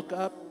say, look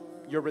up,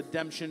 your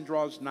redemption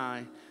draws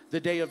nigh. The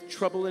day of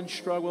trouble and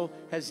struggle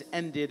has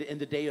ended and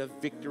the day of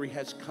victory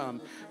has come.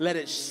 Let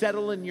it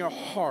settle in your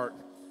heart.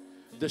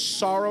 The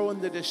sorrow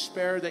and the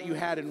despair that you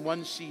had in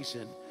one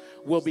season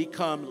will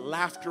become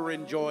laughter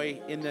and joy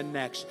in the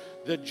next.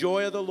 The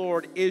joy of the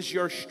Lord is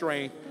your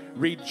strength.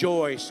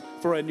 Rejoice,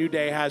 for a new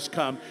day has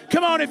come.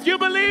 Come on, if you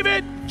believe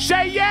it,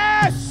 say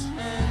yes.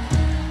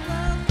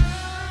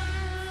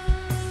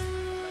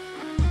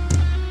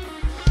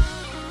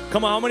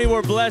 Come on, how many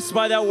were blessed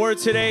by that word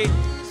today?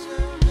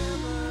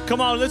 Come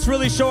on, let's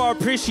really show our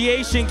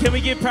appreciation. Can we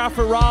give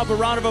Prophet Rob a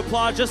round of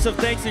applause just of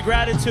thanks and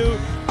gratitude?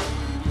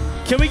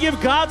 Can we give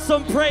God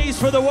some praise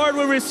for the word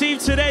we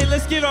received today?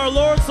 Let's give our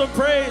Lord some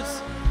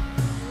praise.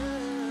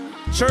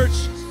 Church,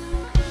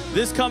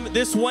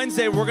 this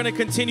Wednesday, we're going to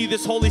continue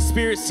this Holy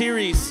Spirit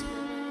series.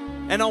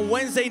 And on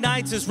Wednesday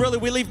nights is really,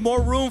 we leave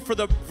more room for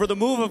the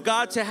move of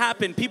God to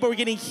happen. People are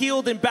getting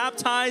healed and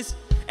baptized.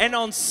 And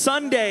on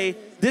Sunday,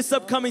 this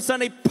upcoming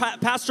Sunday,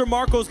 Pastor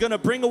Marco is going to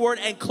bring a word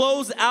and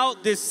close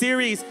out this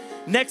series.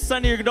 Next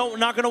Sunday, you're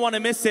not going to want to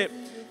miss it.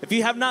 If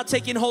you have not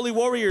taken Holy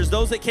Warriors,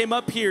 those that came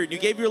up here, you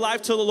gave your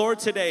life to the Lord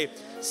today,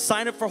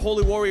 sign up for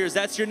Holy Warriors.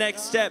 That's your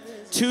next step.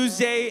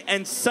 Tuesday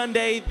and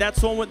Sunday,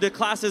 that's when the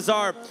classes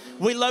are.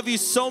 We love you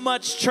so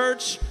much,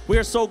 church. We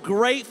are so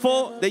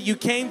grateful that you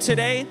came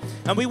today.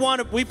 And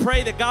we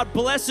pray that God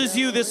blesses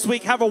you this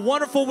week. Have a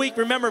wonderful week.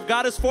 Remember, if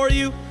God is for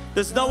you,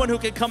 there's no one who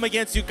can come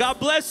against you. God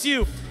bless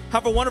you.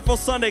 Have a wonderful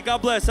Sunday.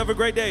 God bless. Have a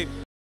great day.